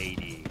are,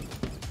 lady.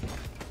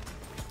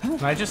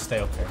 Can I just stay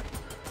up here?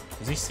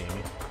 Does he see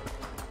me?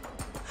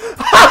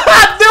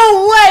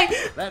 No way!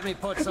 Let me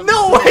put some.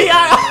 No way!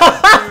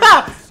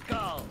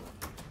 Skull.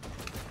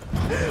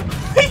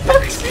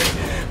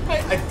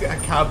 I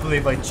can't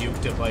believe I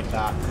juked it like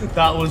that.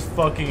 That was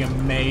fucking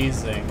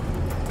amazing.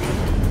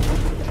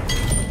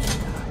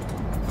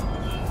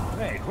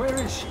 Wait, where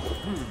is she?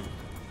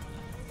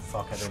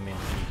 Fuck, I didn't mean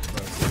to do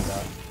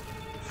that.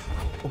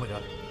 Oh my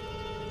god.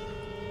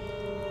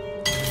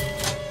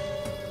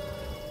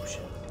 Oh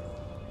shit.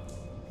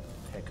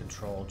 Okay,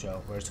 control,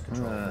 Joe. Where's the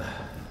control?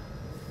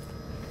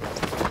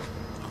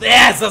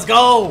 Yes, let's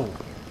go!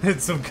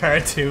 It's some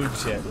cartoon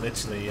shit,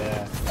 literally,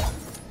 yeah.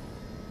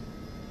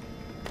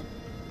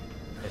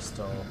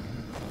 Pistol.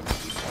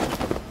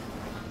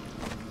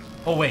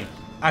 Oh wait,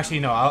 actually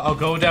no, I'll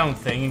go down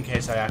thing in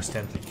case I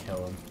accidentally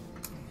kill him.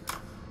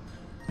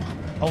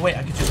 Oh wait,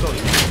 I could just go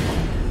here.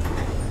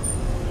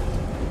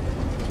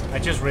 I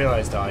just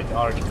realized that I'd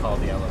already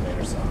called the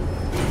elevator song.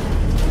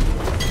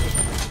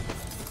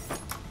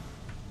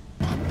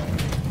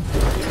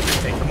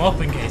 Take him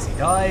up in case he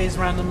dies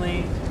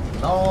randomly.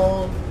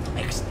 LOL.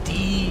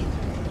 XD.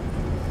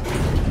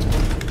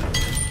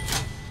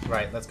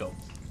 Right, let's go.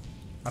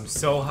 I'm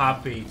so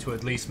happy to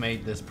at least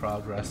make this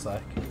progress,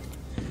 like.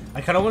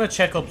 I kind of want to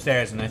check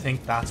upstairs, and I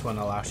think that's when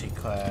I'll actually,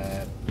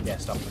 yeah,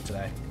 stop for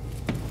today.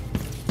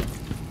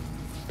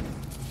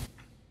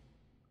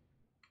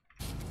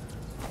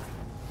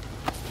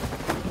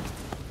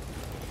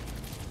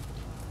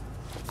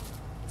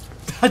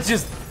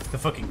 Just the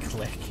fucking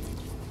click.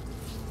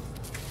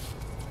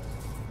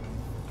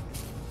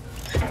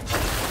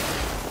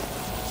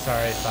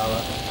 Sorry,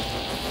 fella.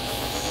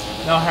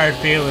 No hard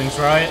feelings,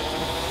 right?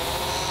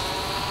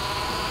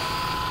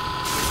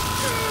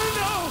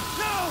 No!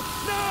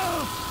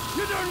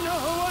 You don't know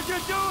what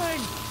you're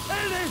doing!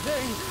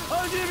 Anything!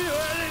 I'll give you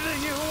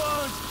anything you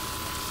want!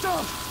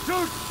 Stop!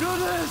 Don't do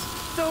this!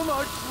 So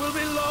much will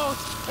be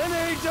lost! An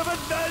age of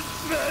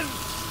advancement!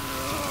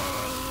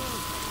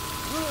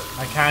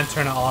 I can't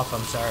turn it off,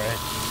 I'm sorry.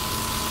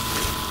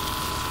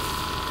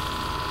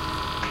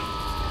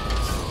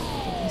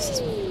 This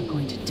is what we're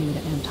going to do to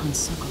Anton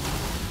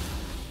Sokolov.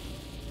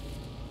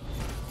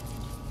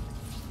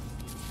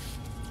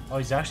 Oh,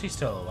 he's actually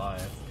still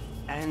alive.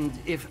 And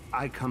if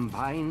I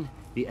combine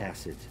the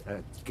acid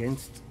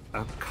against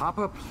a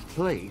copper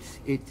plate,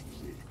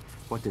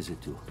 what does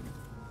it do?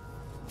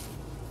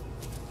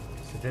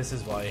 So this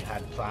is what you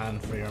had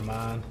planned for your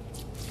man.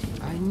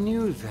 I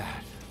knew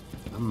that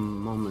a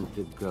moment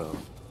ago.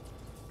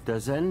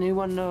 Does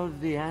anyone know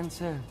the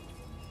answer?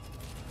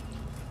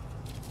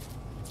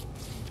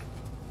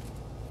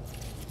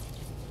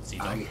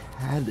 I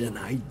had an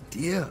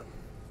idea,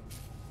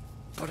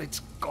 but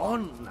it's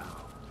gone now.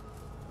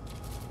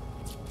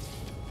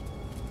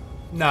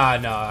 No,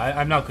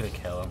 I'm not gonna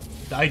kill him.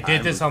 I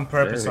did this on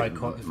purpose, so I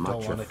don't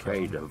want to kill him.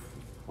 Afraid of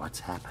what's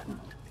happened.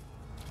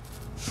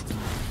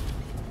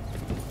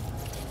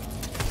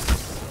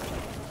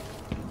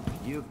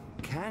 You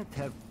can't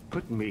have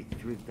put me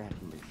through that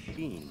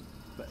machine,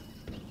 but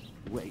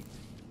wait,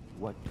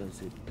 what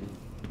does it do?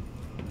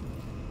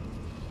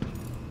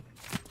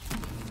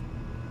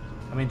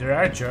 I mean, there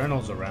are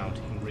journals around.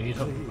 You can read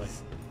them. Like,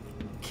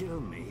 kill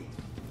me.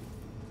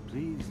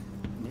 Please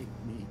make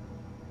me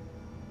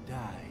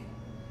die.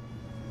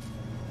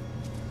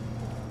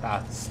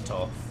 that's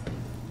tough.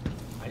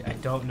 I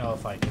don't know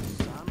if I can.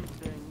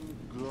 Something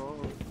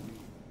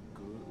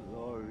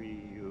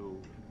glory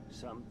you.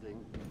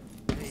 Something.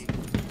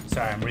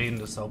 Sorry, I'm reading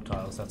the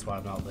subtitles. That's why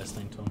I'm not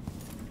listening to them.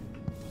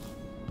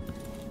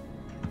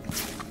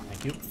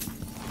 Thank you.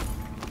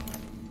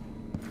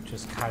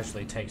 Just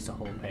casually takes the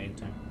whole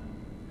painting.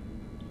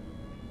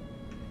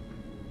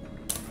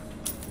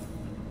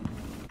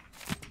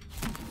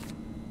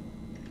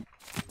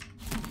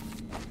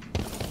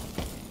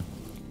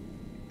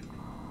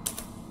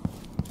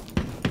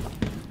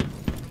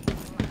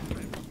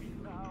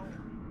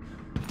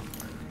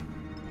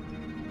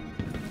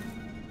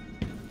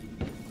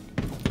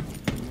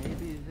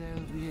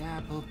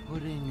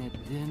 Pudding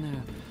at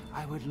dinner.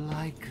 I would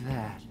like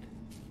that.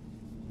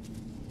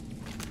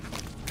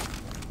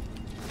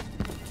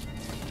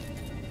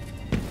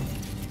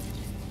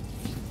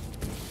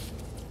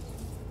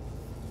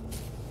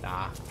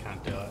 Nah,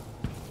 can't do it.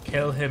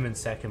 Kill him in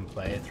second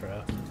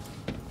playthrough.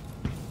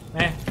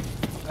 Eh,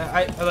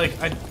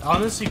 I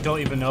honestly don't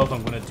even know if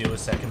I'm gonna do a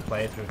second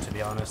playthrough, to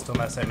be honest,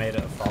 unless I made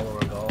it a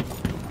follower goal.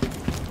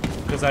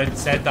 Because I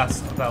said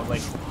that's about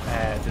like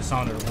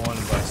Dishonored 1,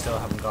 but I still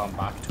haven't gone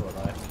back to it.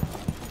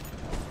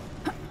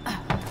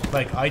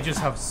 Like I just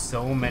have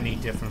so many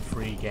different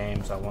free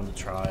games I want to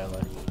try,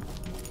 like,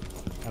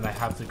 and I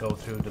have to go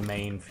through the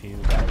main few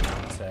that I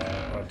want,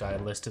 or that I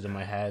listed in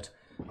my head.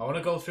 I want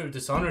to go through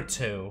Dishonored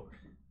 2,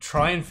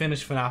 try and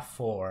finish FNAF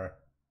 4,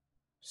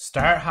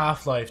 start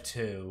Half-Life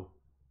 2,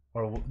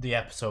 or the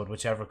episode,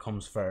 whichever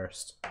comes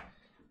first.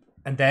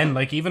 And then,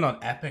 like, even on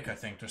Epic, I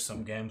think there's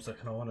some games that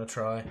I want to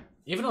try.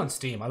 Even on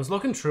Steam. I was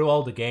looking through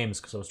all the games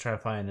because I was trying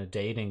to find a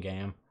dating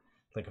game,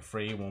 like a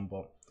free one,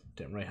 but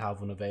didn't really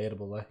have one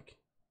available, like.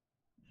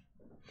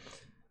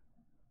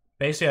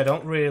 Basically, I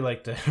don't really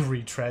like to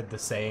retread the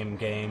same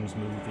games,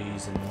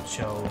 movies, and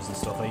shows and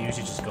stuff. I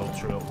usually just go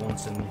through it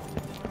once and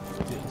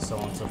so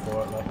on and so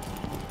forth, like.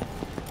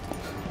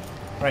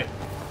 Right.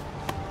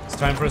 It's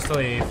time for us to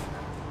leave.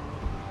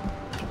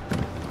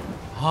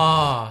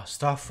 Ah,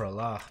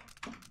 astaghfirullah.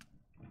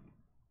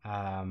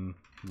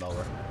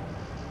 Lower.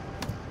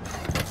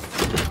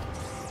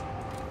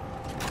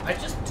 I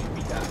just do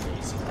be that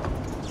lazy.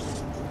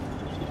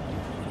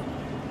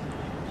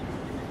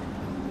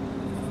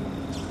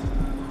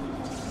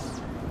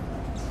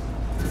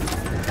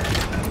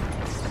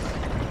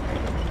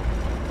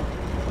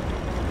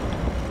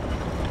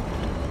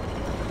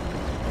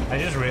 I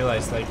just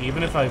realized, like,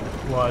 even if I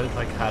was,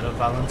 like, had a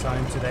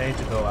Valentine today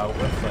to go out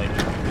with, like,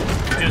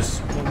 I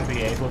just wouldn't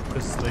be able,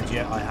 because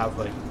legit I have,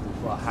 like,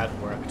 well, I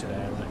had work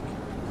today, like.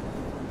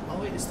 Oh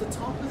wait, it's the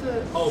top of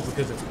the... Oh,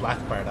 because it's black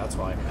bar, that's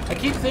why. I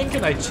keep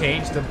thinking I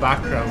changed the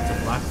background to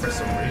black for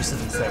some reason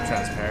instead of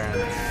transparent.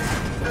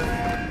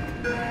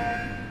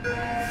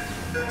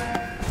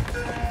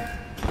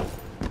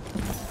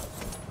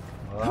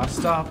 Well, I'll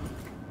stop.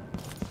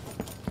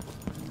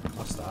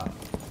 I'll stop.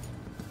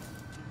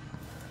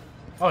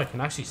 Oh, I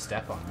can actually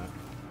step on it.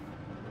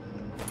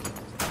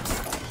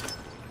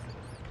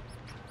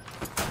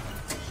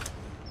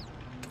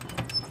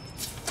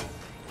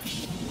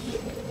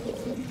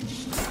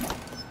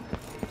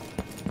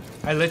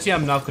 I literally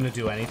am not going to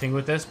do anything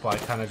with this, but I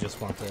kind of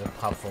just want to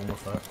have fun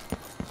with it.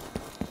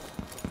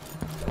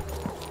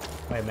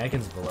 Wait,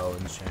 Megan's below,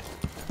 isn't she?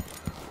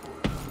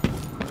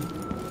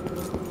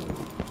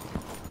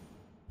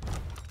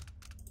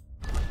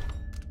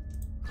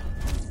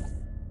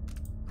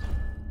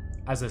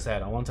 As I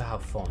said, I want to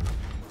have fun.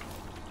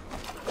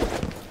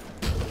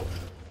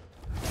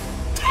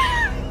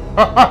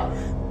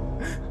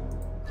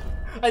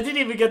 I didn't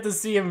even get to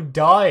see him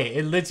die.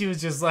 It literally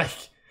was just like...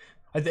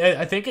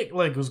 I think it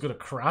like was gonna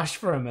crash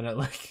for a minute,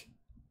 like.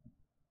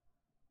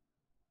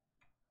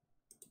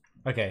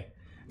 Okay,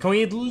 can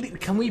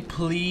we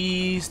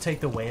please take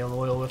the whale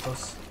oil with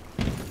us?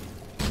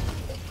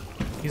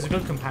 He's a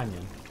good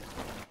companion.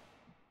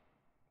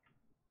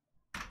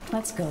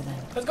 Let's go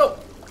then. Let's go.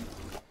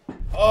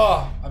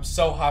 Oh, I'm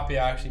so happy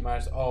I actually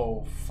managed.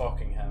 Oh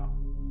fucking hell!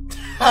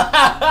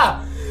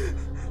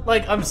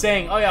 Like I'm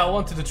saying, oh yeah, I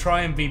wanted to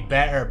try and be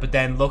better, but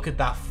then look at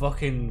that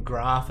fucking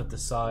graph at the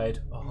side.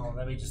 Oh,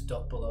 let me just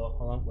duck below.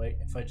 Hold on, wait.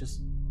 If I just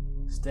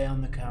stay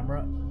on the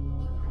camera,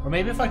 or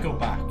maybe if I go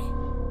back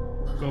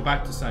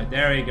to side.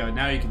 There you go.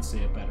 Now you can see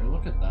it better.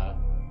 Look at that.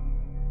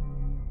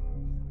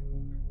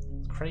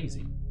 It's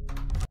crazy.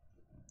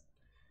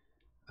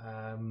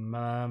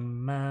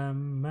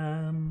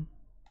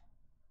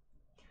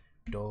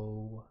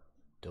 Do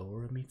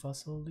re mi fa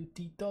sol la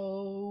ti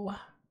do.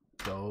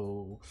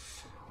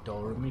 Do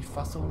re mi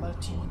fa sol la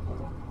ti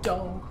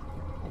do.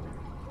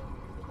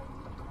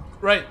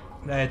 Right.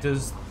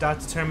 Does that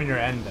determine your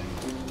ending?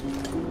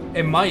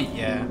 It might,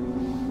 yeah.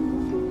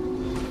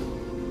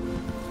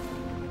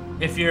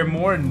 If you're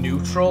more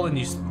neutral and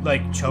you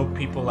like choke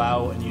people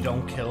out and you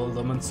don't kill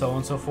them and so on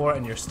and so forth,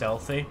 and you're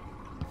stealthy,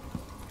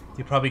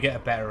 you probably get a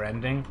better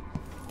ending.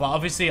 But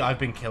obviously I've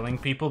been killing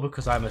people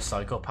because I'm a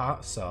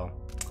psychopath, so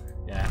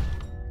yeah.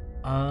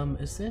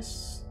 Is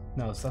this?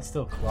 No, that's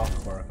still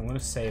clockwork. I'm gonna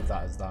save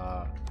that as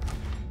that.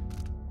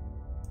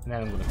 And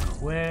then I'm gonna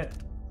quit.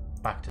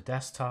 Back to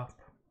desktop.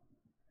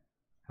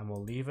 And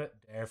we'll leave it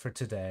there for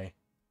today.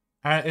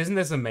 Isn't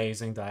this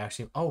amazing that I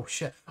actually... Oh,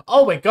 shit.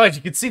 Oh, my God,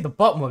 you can see the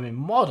bottom of my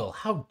model.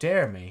 How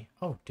dare me.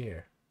 Oh,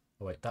 dear.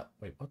 Oh, wait,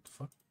 Wait, what the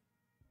fuck?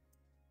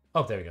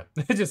 Oh, there we go.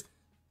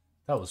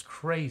 That was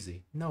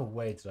crazy. No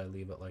way did I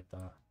leave it like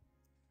that.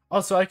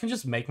 Also, I can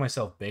just make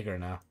myself bigger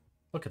now.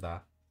 Look at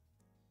that.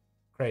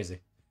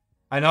 Crazy.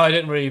 I know I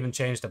didn't really even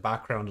change the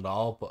background at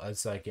all, but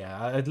it's like,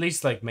 yeah, at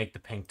least, like, make the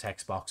pink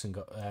text box and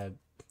go...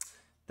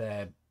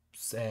 the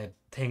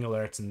thing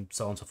alerts and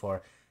so on and so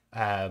forth.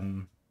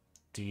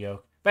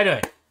 But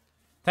anyway,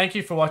 thank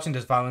you for watching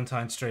this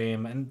Valentine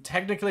stream, and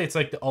technically it's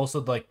like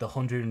also like the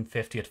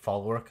 150th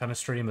follower kind of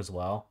stream as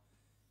well.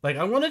 Like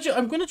I'm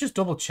gonna just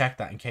double check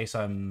that in case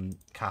I'm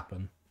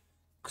capping,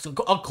 because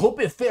I could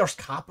be first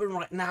capping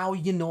right now.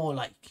 You know,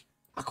 like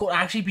I could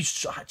actually be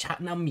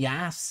chatting on my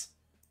ass.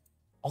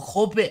 I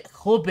could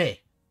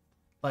be.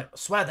 Like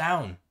swear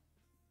down.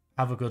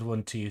 Have a good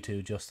one to you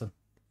too, Justin.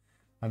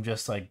 I'm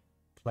just like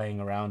playing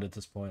around at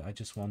this point. I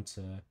just want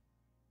to.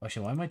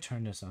 Actually, why am I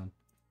turn this on?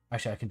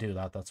 Actually, I can do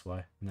that. That's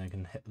why, and I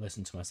can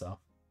listen to myself.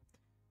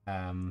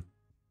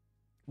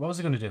 What was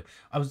I gonna do?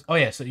 Oh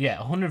yeah, so yeah,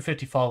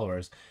 150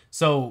 followers.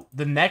 So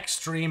the next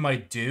stream I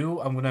do,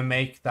 I'm gonna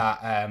make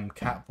that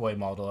Catboy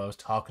model I was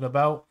talking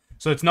about.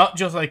 So it's not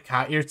just like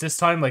cat ears this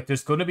time. Like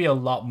there's gonna be a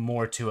lot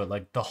more to it.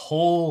 Like the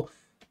whole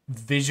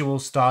visual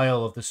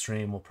style of the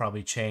stream will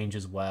probably change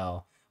as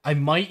well. I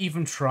might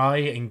even try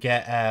and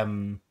get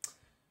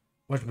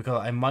what do we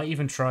call it? I might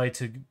even try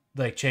to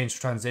like change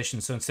transition.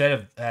 So instead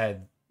of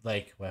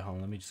like wait, hold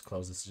on, let me just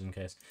close this just in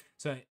case.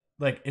 So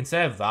like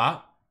instead of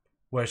that,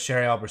 where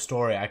Sherry Albert's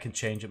story, I can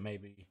change it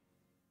maybe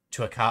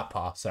to a cat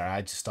paw. Sorry,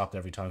 I just stopped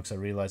every time because I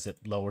realize it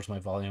lowers my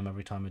volume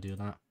every time I do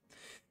that.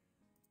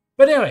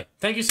 But anyway,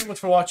 thank you so much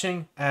for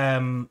watching.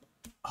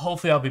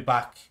 Hopefully I'll be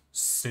back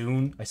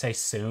soon. I say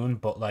soon,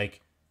 but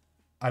like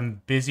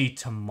I'm busy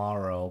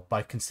tomorrow, but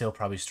I can still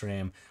probably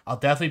stream. I'll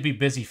definitely be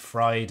busy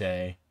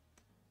Friday.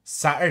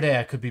 Saturday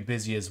I could be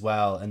busy as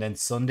well, and then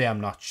Sunday I'm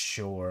not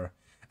sure.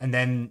 And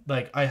then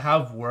like I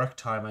have work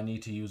time I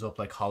need to use up,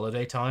 like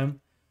holiday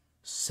time.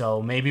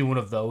 So maybe one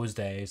of those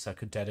days I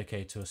could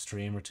dedicate to a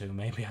stream or two.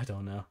 Maybe, I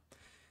don't know.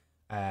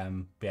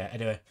 But yeah,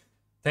 anyway,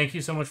 thank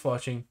you so much for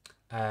watching.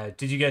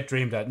 Did you get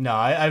Dream Dad? No,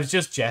 I was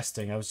just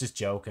jesting. I was just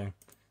joking.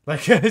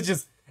 Like,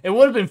 it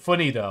would have been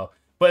funny though.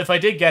 But if I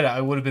did get it,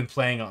 I would have been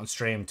playing it on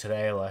stream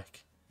today,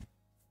 like.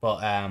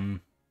 But,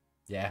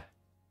 yeah.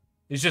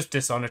 It's just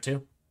Dishonored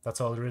 2.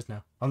 That's all there is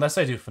now. Unless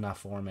I do FNAF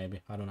 4,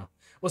 maybe. I don't know.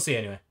 We'll see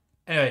anyway.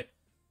 Anyway,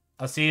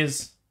 I'll see you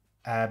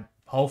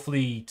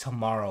hopefully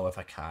tomorrow if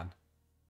I can.